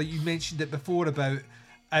yourself, like you mentioned it before about,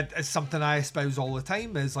 it's something I espouse all the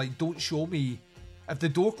time, is like, don't show me, if the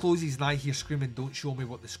door closes and I hear screaming, don't show me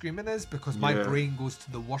what the screaming is, because my brain goes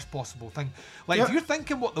to the worst possible thing. Like, if you're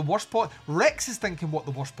thinking what the worst Rex is thinking what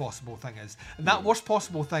the worst possible thing is, and that worst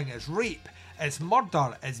possible thing is rape, it's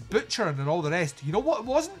murder, it's butchering and all the rest. You know what it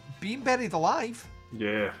wasn't? Being buried alive.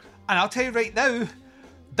 Yeah. And I'll tell you right now,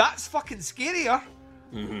 that's fucking scarier.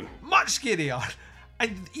 Much scarier.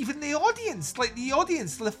 And even the audience,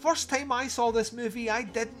 the first time I saw this movie, I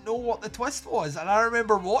didn't know what the twist was. And I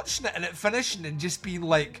remember watching it and it finishing and just being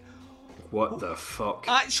like... What the fuck?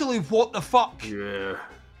 Actually, what the fuck? Yeah.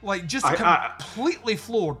 Like, just completely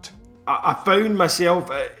floored. I found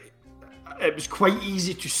myself... It was quite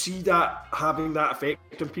easy to see that having that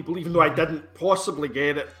effect on people, even though I didn't possibly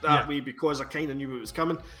get it that way, because I kind of knew it was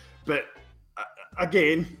coming. But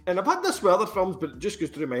again, and I've had this with other films, but it just goes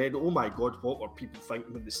through my head, oh my God, what were people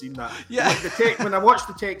thinking when they seen that? Yeah. Like when I watched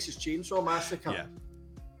the Texas Chainsaw Massacre,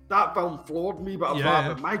 that film floored me, but I thought,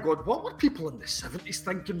 but my God, what were people in the 70s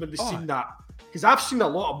thinking when they seen that? Because I've seen a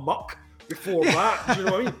lot of muck before that, do you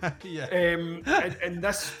know what I mean? And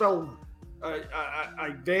this film...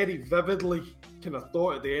 I very vividly kind of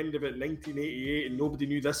thought at the end of it, 1988, and nobody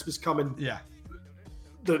knew this was coming. Yeah.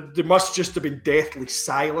 There must just have been deathly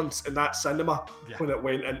silence in that cinema when it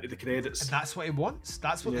went into the credits. And that's what he wants.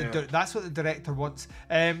 That's what the director wants.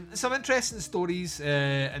 Some interesting stories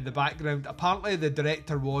in the background. Apparently, the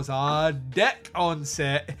director was a dick on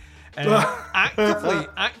set.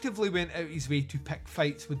 Actively went out his way to pick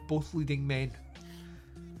fights with both leading men,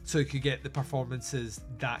 so he could get the performances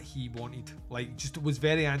that he wanted. Like, just was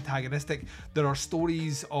very antagonistic. There are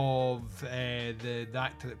stories of the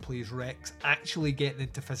actor that plays Rex actually getting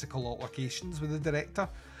into physical altercations with the director,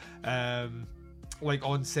 like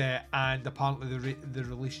on set, and apparently the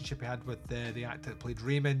relationship he had with the actor that played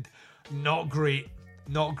Raymond, not great.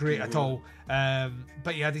 Not great at all.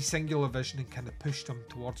 But he had his singular vision and kind of pushed him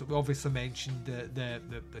towards it. We obviously mentioned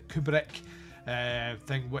the Kubrick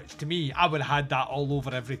thing, which to me, I would have had that all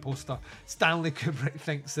over every poster. Stanley Kubrick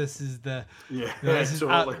thinks this is the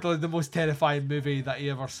most terrifying movie that he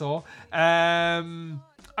ever saw.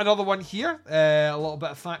 Another one here, a little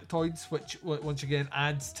bit of factoids, which once again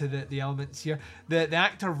adds to the elements here. The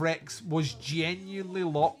actor Rex was genuinely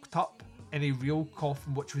locked up in a real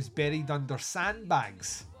coffin which was buried under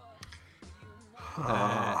sandbags.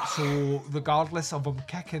 So regardless of him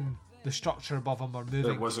kicking the structure above him or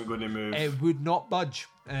moving, it wasn't going to move. It would not budge.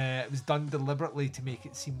 It was done deliberately to make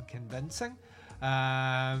it seem convincing.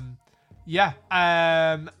 And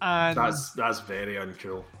that's very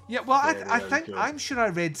uncool. Yeah, well, I think uncool. I'm sure I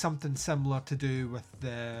read something similar to do with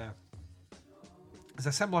there's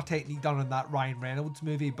a similar technique done in that Ryan Reynolds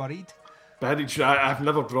movie, Buried. I've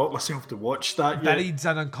never brought myself to watch that yet. Buried's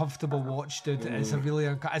an uncomfortable watch, dude. It's a really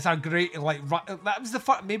it's a great, like, that was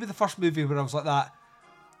maybe the first movie where I was like that.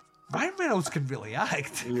 Ryan Reynolds can really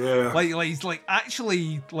act. Yeah. Like he's like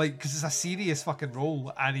actually like, because it's a serious fucking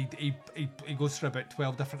role, and he goes through about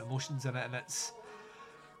 12 different emotions in it, and it's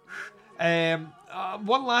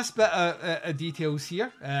one last bit of details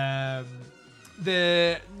here.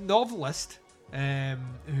 The novelist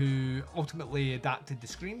who ultimately adapted the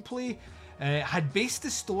screenplay had based the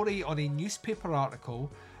story on a newspaper article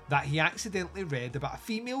that he accidentally read about a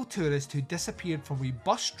female tourist who disappeared from a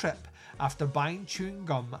bus trip after buying chewing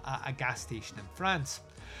gum at a gas station in France.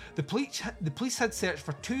 The police had searched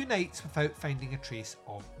for 2 nights without finding a trace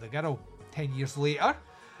of the girl. 10 years later,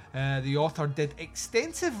 the author did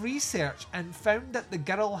extensive research and found that the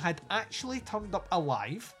girl had actually turned up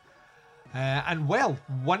alive. And well,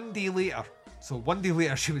 1 day later, so 1 day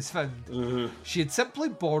later she was found, she had simply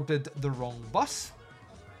boarded the wrong bus.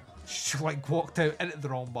 She walked out into the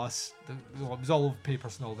wrong bus. It was all over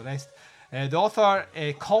papers and all the rest. The author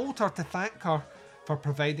called her to thank her for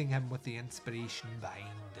providing him with the inspiration behind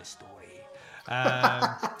the story,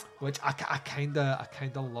 which I kind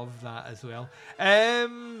of love that as well.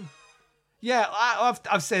 I've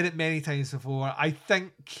said it many times before. I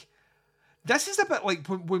think this is a bit like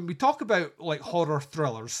when we talk about like horror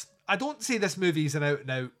thrillers. I don't say this movie is an out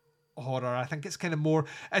and out horror. I think it's kind of more,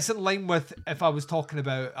 it's in line with if I was talking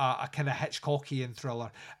about a kind of Hitchcockian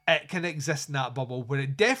thriller. It can exist in that bubble where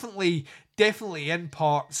it definitely in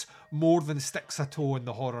parts more than sticks a toe in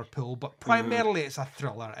the horror pool, but primarily it's a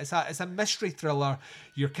thriller. It's a mystery thriller.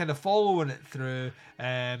 You're kind of following it through.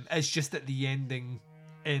 It's just that the ending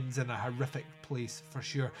ends in a horrific place for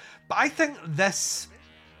sure. But I think this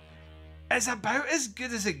is about as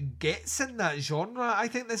good as it gets in that genre. I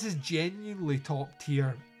think this is genuinely top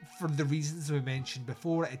tier for the reasons we mentioned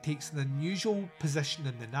before. It takes an unusual position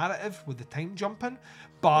in the narrative with the time jumping,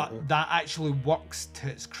 but that actually works to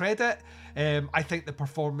its credit. I think the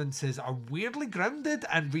performances are weirdly grounded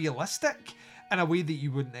and realistic in a way that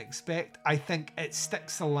you wouldn't expect. I think it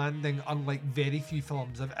sticks the landing unlike very few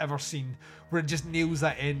films I've ever seen, where it just nails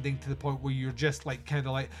that ending to the point where you're just like kind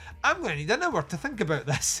of like, I'm going to need an hour to think about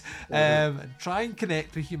this and try and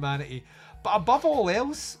connect with humanity. But above all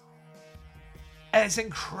else, it's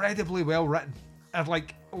incredibly well written. And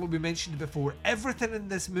like we mentioned before, everything in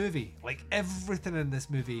this movie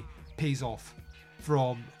pays off.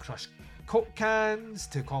 From crushed Coke cans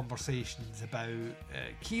to conversations about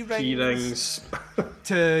key rings.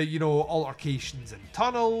 To, altercations in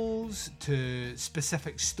tunnels, to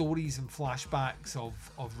specific stories and flashbacks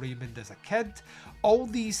of Raymond as a kid. All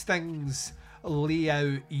these things lay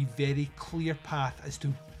out a very clear path as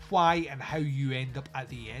to why and how you end up at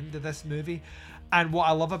the end of this movie. And what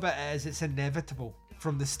I love about it is it's inevitable.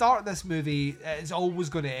 From the start of this movie, it's always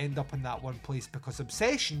going to end up in that one place, because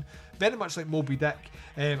obsession, very much like Moby Dick,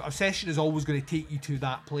 obsession is always going to take you to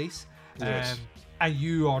that place. Yes. And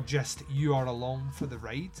you are along for the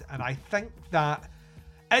ride. And I think that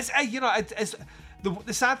it's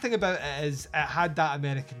the sad thing about it is it had that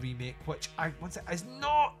American remake, which it's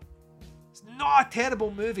not a terrible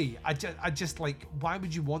movie. I just like, why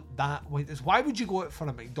would you want that? Why would you go out for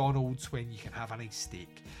a McDonald's when you can have a nice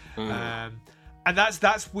steak? And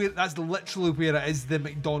that's literally where it is the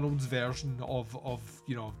McDonald's version of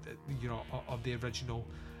the original,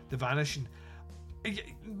 The Vanishing.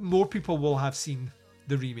 More people will have seen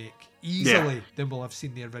the remake easily than will have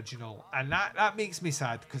seen the original, and that makes me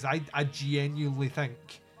sad, because I genuinely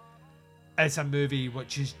think it's a movie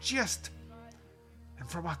which is just, and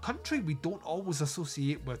from a country we don't always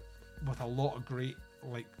associate with a lot of great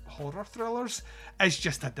like horror thrillers, it's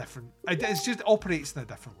just a different, it just operates on a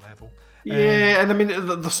different level. Yeah, and I mean,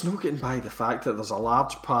 there's no getting by the fact that there's a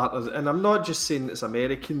large part of, and I'm not just saying it's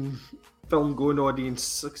American film-going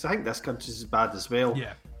audience, because I think this country's as bad as well.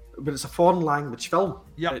 Yeah. But it's a foreign language film.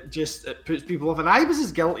 Yep. It puts people off, and I was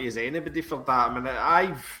as guilty as anybody for that. I mean,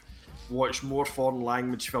 I've watched more foreign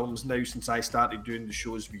language films now since I started doing the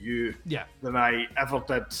shows with you than I ever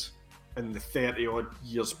did in the 30 odd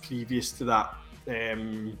years previous to that.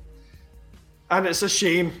 And it's a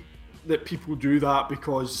shame that people do that,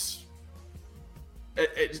 because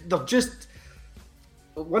they're just...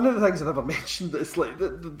 One of the things I never mentioned is like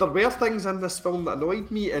there were things in this film that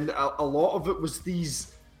annoyed me, and a lot of it was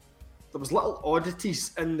there was little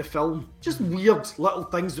oddities in the film, just weird little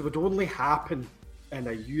things that would only happen in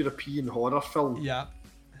a European horror film. Yeah.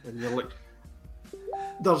 And you're like,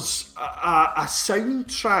 there's a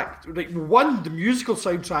soundtrack. Like, one, the musical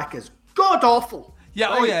soundtrack is god awful. Yeah.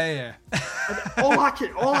 Right? Oh yeah. And all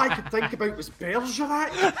I could think about was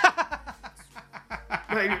Bergerac.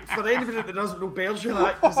 Now, for anybody that doesn't know,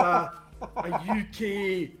 Bergerac was a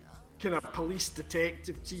UK kind of police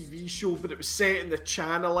detective TV show, but it was set in the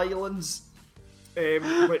Channel Islands,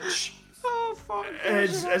 which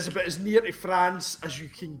is about as near to France as you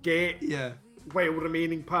can get. Yeah. While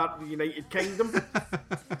remaining part of the United Kingdom.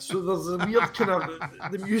 So there's a weird kind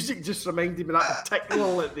of... The music just reminded me of that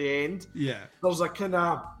tickle at the end. Yeah. There's a kind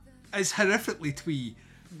of... It's horrifically twee.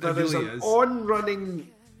 There is an on-running...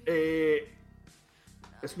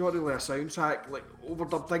 it's not really a soundtrack, like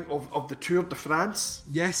overdub thing of the Tour de France.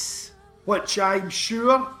 Yes. Which I'm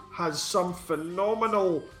sure has some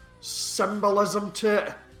phenomenal symbolism to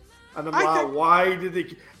it. And I'm why did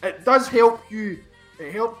they... It does help you...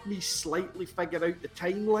 It helped me slightly figure out the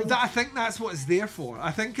timeline. I think that's what it's there for. I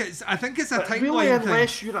think it's a timeline really, thing.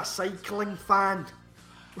 unless you're a cycling fan.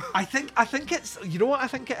 I think it's... You know what I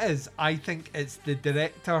think it is? I think it's the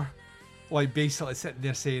director, like, basically sitting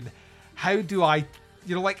there saying, how do I...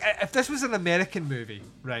 You know, like, if this was an American movie,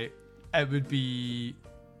 right, it would be...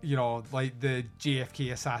 You know, like the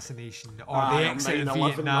JFK assassination or the exit of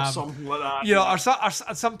Vietnam, or something like that. You know, or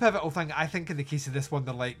some pivotal thing. I think in the case of this one,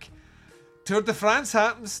 they're like, Tour de France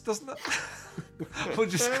happens, doesn't it? We'll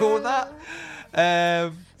just go with that.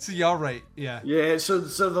 So you're right, yeah. Yeah, so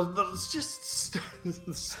there's just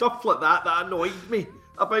stuff like that annoyed me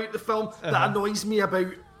about the film, that annoys me about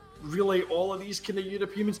really all of these kind of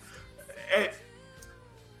Europeans.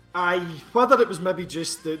 Whether it was maybe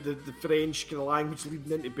just the French kind of language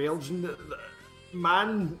leading into Belgian, the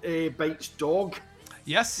man bites dog.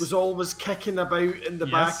 Yes. Was always kicking about in the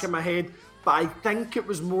back of my head. But I think it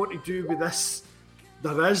was more to do with this.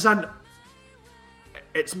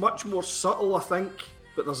 It's much more subtle, I think,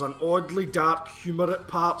 but there's an oddly dark humour at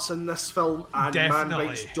parts in this film. And Definitely. Man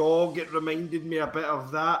Bites Dog, it reminded me a bit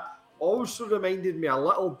of that. Also reminded me a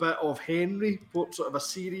little bit of Henry, sort of a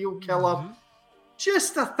serial killer. Mm-hmm.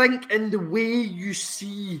 Just, I think, in the way you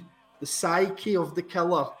see the psyche of the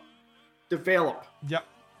killer develop. Yep.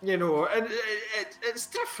 You know, and it's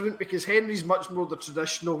different because Henry's much more the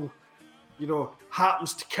traditional, you know,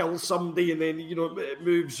 happens to kill somebody and then, you know, it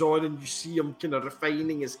moves on and you see him kind of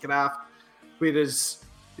refining his craft. Whereas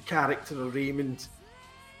the character of Raymond,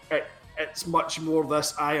 it's much more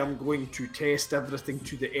this, I am going to test everything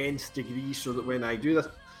to the nth degree so that when I do this.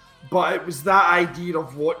 But it was that idea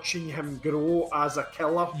of watching him grow as a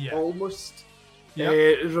killer, almost. Yep.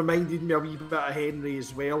 It reminded me a wee bit of Henry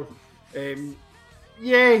as well. And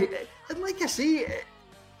like I say,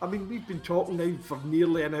 I mean, we've been talking now for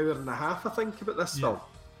nearly an hour and a half, I think, about this film.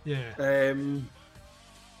 Yeah.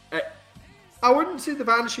 I wouldn't say The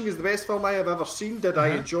Vanishing is the best film I have ever seen. Did I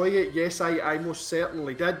enjoy it? Yes, I most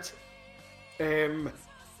certainly did.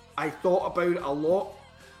 I thought about it a lot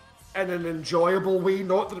in an enjoyable way,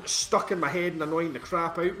 not that it was stuck in my head and annoying the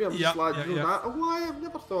crap out of me. I'm just like, that. Why? I've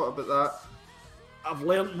never thought about that. I've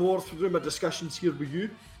learnt more through my discussions here with you.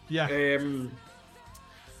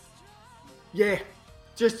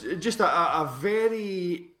 Just a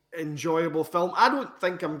very enjoyable film. I don't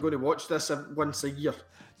think I'm going to watch this once a year.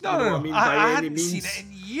 No, I mean, I hadn't seen it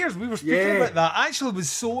in years. We were speaking about that. I actually was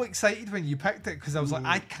so excited when you picked it because I was like,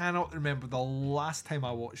 I cannot remember the last time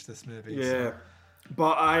I watched this movie. Yeah, so.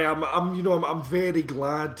 But I'm very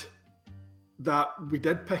glad that we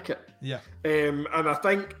did pick it. Yeah. And I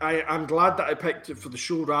think I'm glad that I picked it for the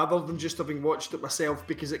show rather than just having watched it myself,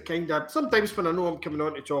 because it kind of, sometimes when I know I'm coming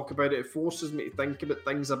on to talk about it, it forces me to think about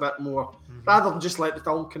things a bit more, rather than just let the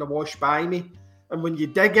film kind of wash by me. And when you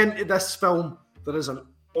dig into this film, there is an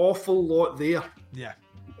awful lot there. Yeah.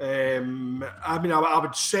 I mean, I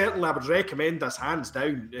would recommend this hands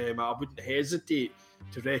down. I wouldn't hesitate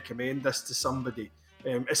to recommend this to somebody,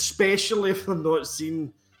 especially if they've not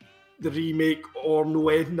seen the remake or know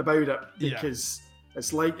anything about it, because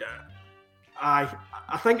it's like,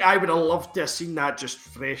 I think I would have loved to have seen that just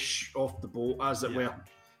fresh off the boat, as it were.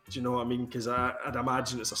 Do you know what I mean? Because I'd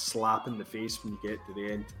imagine it's a slap in the face when you get to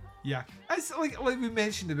the end. Yeah, it's like we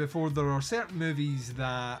mentioned it before. There are certain movies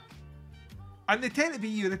that, and they tend to be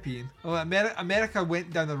European. Well, America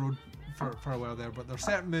went down the road for a while there, but there are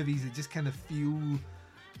certain movies that just kind of feel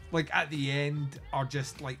like at the end are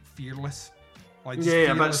just like fearless. Like just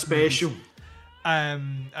a bit special. Movies. I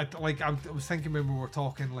was thinking when we were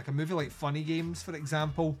talking, like a movie like Funny Games, for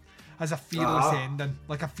example, has a fearless ending.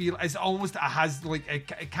 Like it's almost, it has like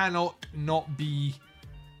it cannot not be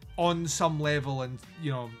on some level, and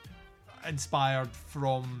you know, inspired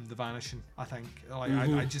from The Vanishing. I think like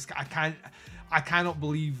I cannot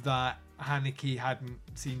believe that Haneke hadn't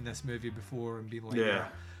seen this movie before and been like,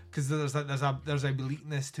 because there's a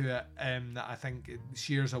bleakness to it that I think it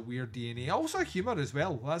shares a weird DNA. Also humor as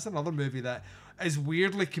well. That's another movie that is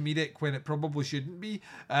weirdly comedic when it probably shouldn't be.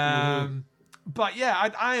 But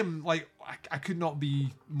yeah, I am like, I could not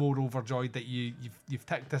be more overjoyed that you've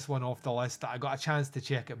ticked this one off the list, that I got a chance to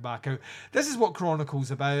check it back out. This is what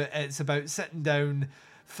Chronicle's about. It's about sitting down,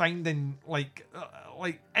 finding like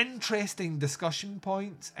interesting discussion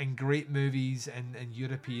points and great movies in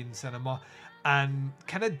European cinema, and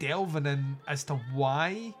kind of delving in as to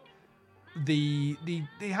why they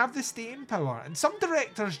have the staying power. And some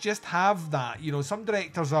directors just have that. You know, some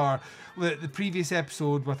directors are, the previous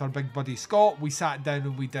episode with our big buddy Scott, we sat down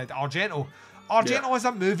and we did Argento. Argento has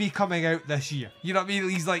a movie coming out this year. You know what I mean?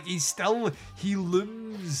 He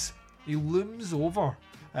looms over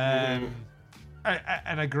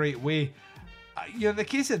in a great way. You know, in the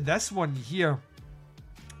case of this one here,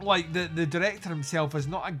 like the director himself is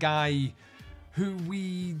not a guy who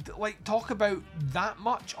we like talk about that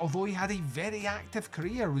much, although he had a very active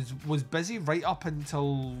career, was busy right up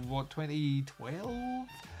until 2012,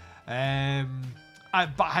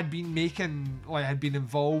 but had been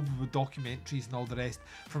involved with documentaries and all the rest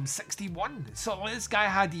from 61. So this guy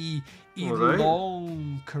had a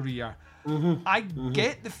long career. I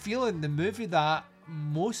get the feeling the movie that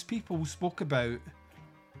most people spoke about,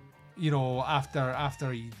 you know,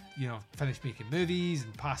 after he, you know, finished making movies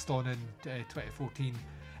and passed on in 2014,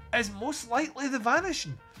 is most likely The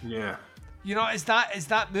Vanishing. Yeah. You know, is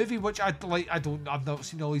that movie which I've not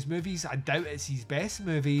seen all these movies. I doubt it's his best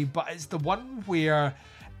movie, but it's the one where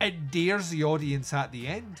it dares the audience at the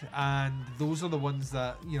end, and those are the ones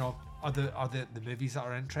that, you know, are the movies that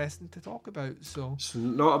are interesting to talk about. So it's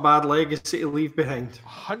not a bad legacy to leave behind.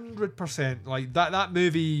 100%. Like that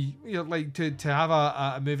movie, you know, like to have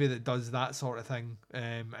a movie that does that sort of thing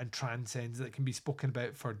and transcends, that can be spoken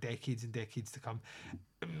about for decades and decades to come,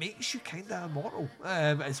 it makes you kind of immortal.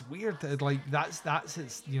 It's weird. Like that's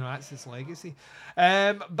its, you know, that's its legacy.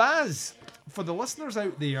 Baz, for the listeners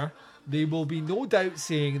out there, they will be no doubt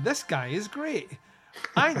saying, this guy is great.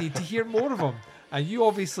 I need to hear more of him. And you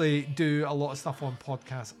obviously do a lot of stuff on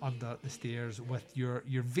podcasts Under the Stairs with your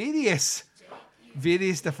various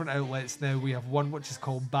different outlets now. We have one which is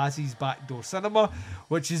called Bazzy's Backdoor Cinema,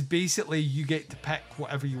 which is basically you get to pick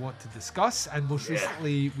whatever you want to discuss. And most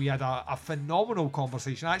recently we had a phenomenal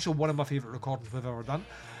conversation, actually one of my favourite recordings we've ever done,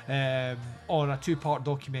 on a 2-part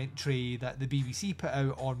documentary that the BBC put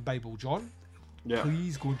out on Bible John. Yeah.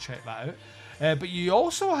 Please go and check that out. But you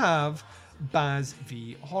also have Baz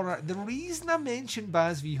v Horror. The reason I mentioned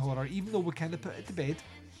Baz v Horror, even though we kind of put it to bed,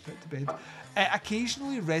 it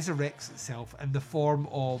occasionally resurrects itself in the form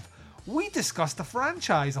of, we discussed a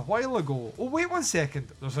franchise a while ago. Oh, wait 1 second.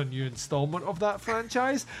 There's a new installment of that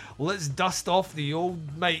franchise. Let's dust off the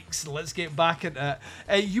old mics. Let's get back into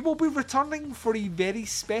it. You will be returning for a very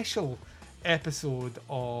special episode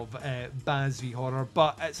of Baz v Horror,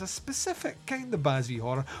 but it's a specific kind of Baz v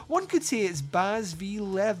Horror. One could say it's Baz v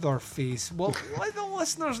Leatherface. Well, let the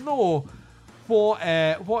listeners know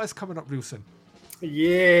what is coming up real soon.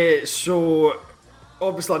 Yeah, so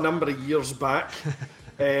obviously a number of years back,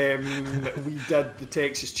 we did the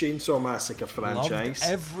Texas Chainsaw Massacre franchise.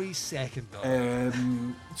 Loved every second of it.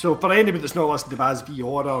 So for anybody that's not listened to Baz v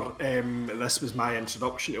Horror, this was my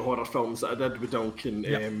introduction to horror films that I did with Duncan.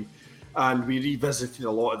 Yep. And we revisited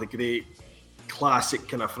a lot of the great classic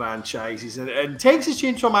kind of franchises. And Texas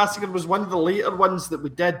Chainsaw Massacre was one of the later ones that we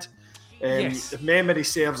did. Yes. If memory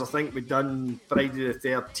serves, I think we'd done Friday the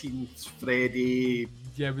 13th, Freddy,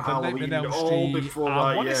 we'd done Halloween, Nightmare on Elm all Street. before that.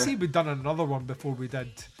 I want to say we'd done another one before we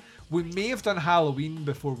did. We may have done Halloween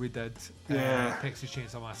before we did Texas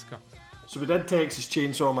Chainsaw Massacre. So we did Texas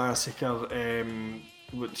Chainsaw Massacre,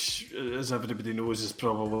 which, as everybody knows, is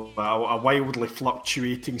probably a wildly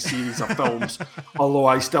fluctuating series of films. Although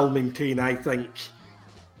I still maintain, I think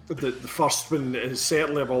the first one is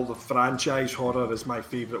certainly, of all the franchise horror, is my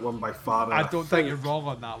favourite one by far. And I don't think you're wrong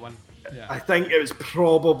on that one. Yeah. I think it was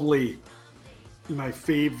probably my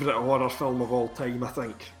favourite horror film of all time, I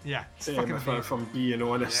think. Yeah, it's fucking if I'm being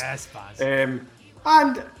honest. Yes, Baz.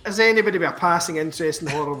 And as anybody with a passing interest in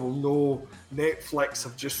horror will know, Netflix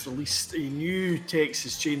have just released a new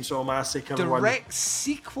Texas Chainsaw Massacre direct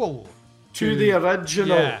sequel to the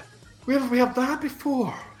original. Yeah. Where have we had that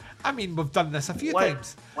before? I mean, we've done this a few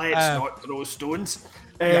times. Let's not throw stones.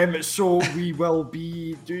 Yeah. So we will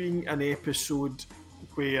be doing an episode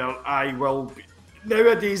where I will be...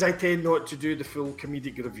 Nowadays, I tend not to do the full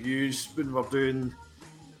comedic reviews when we're doing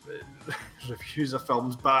reviews of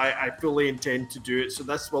films, but I fully intend to do it. So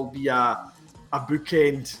this will be a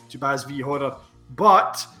bookend to Baz v Horror.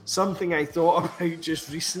 But something I thought about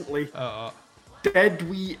just recently, did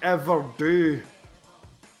we ever do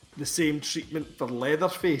the same treatment for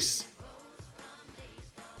Leatherface?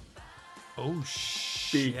 Oh,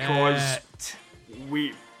 shit. Because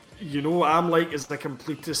I'm like as the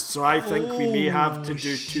completist, so I think we may have to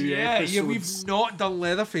do two episodes. Yeah, we've not done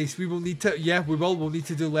Leatherface. We will need to. Yeah, we will. We'll need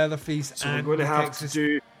to do Leatherface. So and we're going to have to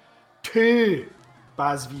do two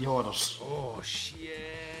Baz v Horrors. Oh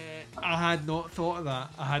shit! I had not thought of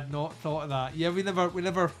that. Yeah, we never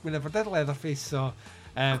did Leatherface. So,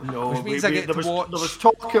 which means I get to watch. There was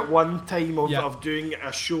talk at one time of doing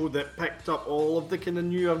a show that picked up all of the kind of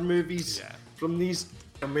newer movies from these.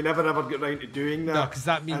 And we never ever get round to doing that. No, because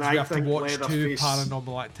that means we have to watch Leatherface... 2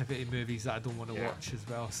 Paranormal Activity movies that I don't want to watch as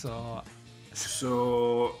well.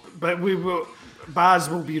 But Baz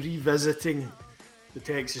will be revisiting the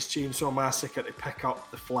Texas Chainsaw Massacre to pick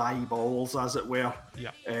up the fly balls, as it were.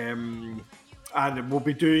 Yeah. And we'll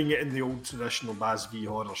be doing it in the old traditional Baz v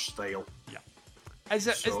Horror style. Yeah. Is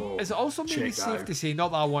it also maybe safe to say,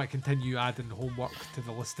 not that I want to continue adding homework to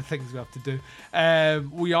the list of things we have to do,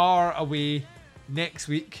 we are away next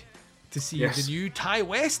week to see the new Ty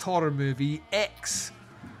West horror movie, X.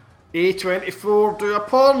 A24 do a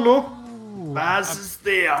porno. Baz is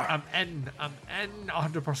there. I'm in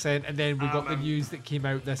 100%. And then we got the news that came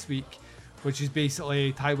out this week, which is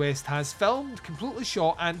basically Ty West has filmed, completely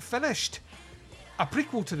shot and finished a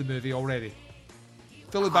prequel to the movie already.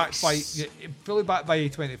 Fully backed by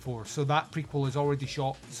A24. So that prequel is already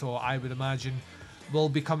shot. So I would imagine will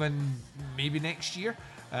be coming maybe next year.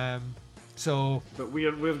 But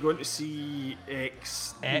we're going to see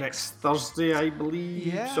X next Thursday, I believe.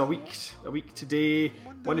 Yeah. So a week today.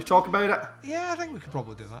 Want to talk about it? Yeah, I think we could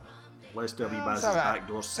probably do that. Let's do a wee Baz's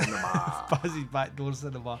Backdoor Cinema. Baz's Backdoor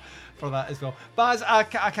Cinema for that as well. Baz, I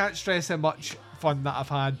can't stress how much fun that I've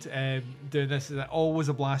had doing this. It's always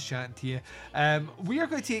a blast chatting to you. We are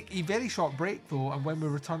going to take a very short break though, and when we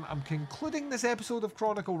return, I'm concluding this episode of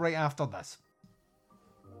Chronicle right after this.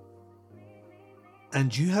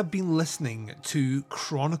 And you have been listening to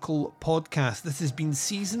Chronicle Podcast. This has been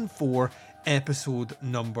Season 4, Episode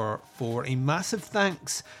number 4. A massive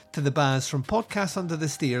thanks to the Baz from Podcast Under the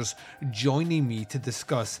Stairs joining me to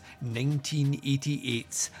discuss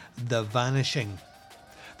 1988's The Vanishing.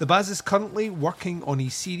 The Baz is currently working on a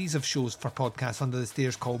series of shows for Podcast Under the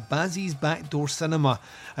Stairs called Baz's Backdoor Cinema,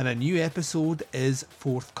 and a new episode is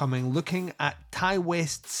forthcoming looking at Ty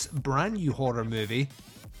West's brand new horror movie,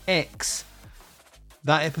 X.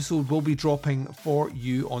 That episode will be dropping for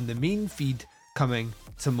you on the main feed coming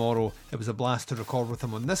tomorrow. It was a blast to record with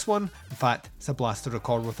him on this one. In fact, it's a blast to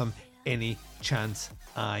record with him any chance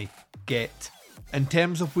I get. In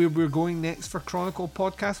terms of where we're going next for Chronicle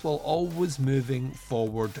Podcast, well, always moving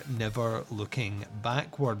forward, never looking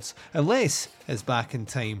backwards. Unless it's back in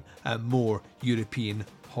time at more European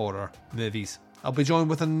horror movies. I'll be joined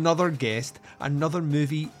with another guest, another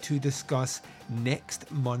movie to discuss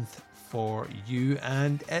next month for you,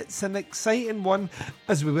 and it's an exciting one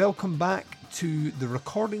as we welcome back to the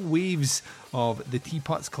recording waves of the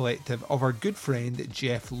Teapots Collective of our good friend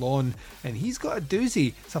Jeff Lawn, and he's got a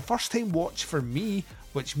doozy. It's a first time watch for me,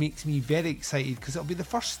 which makes me very excited because it'll be the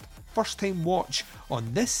first time watch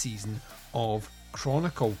on this season of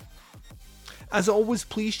Chronicle. As always,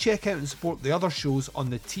 please check out and support the other shows on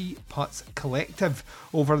the Teapots Collective.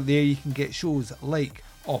 Over there you can get shows like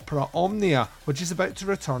Opera Omnia, which is about to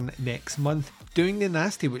return next month, Doing the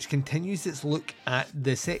Nasty, which continues its look at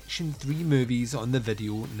the Section 3 movies on the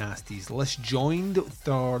Video Nasties list, joined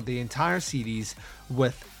for the entire series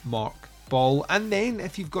with Mark Ball. And then,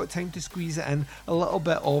 if you've got time to squeeze it in, a little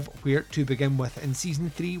bit of Where to Begin With. In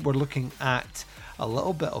Season 3, we're looking at a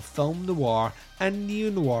little bit of film noir and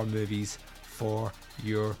neo-noir movies for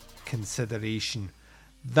your consideration.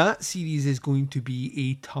 That series is going to be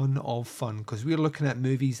a ton of fun because we're looking at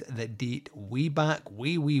movies that date way back,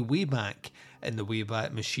 way back in the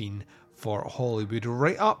Wayback Machine for Hollywood,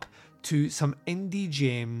 right up to some indie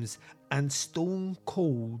gems and stone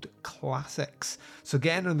cold classics. So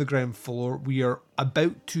getting on the ground floor, we are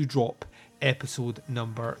about to drop episode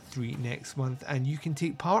number 3 next month, and you can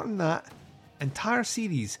take part in that entire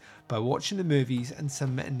series by watching the movies and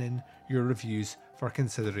submitting in your reviews for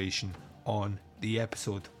consideration on the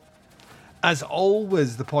episode. As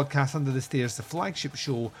always, the podcast Under the Stairs, the flagship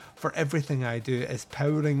show for everything I do, is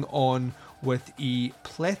powering on with a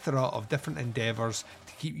plethora of different endeavours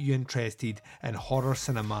to keep you interested in horror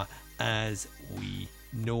cinema as we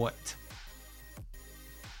know it.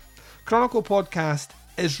 Chronicle Podcast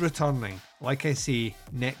is returning, like I say,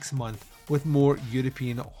 next month with more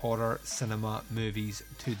European horror cinema movies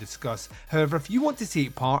to discuss. However, if you want to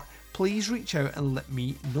take part, please reach out and let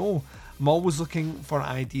me know. I'm always looking for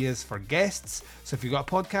ideas for guests, so if you've got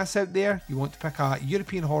a podcast out there, you want to pick a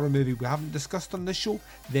European horror movie we haven't discussed on this show,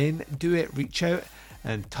 then do it. Reach out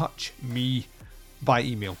and touch me by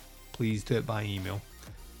email. Please do it by email.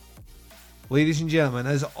 Ladies and gentlemen,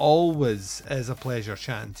 as always, it is a pleasure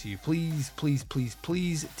chatting to you. Please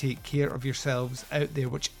take care of yourselves out there,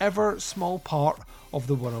 whichever small part of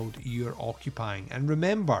the world you're occupying. And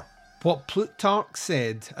remember what Plutarch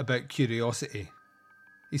said about curiosity.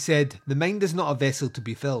 He said, "The mind is not a vessel to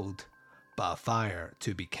be filled, but a fire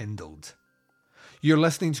to be kindled." You're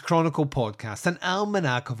listening to Chronicle Podcast, an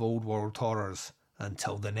almanac of old world horrors.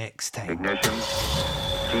 Until the next time. Ignition.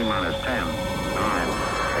 T-minus 10, 9,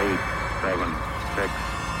 8, 7, 6,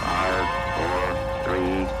 5, 4,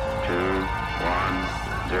 3, 2, 1,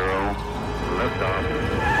 0.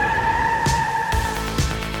 Liftoff.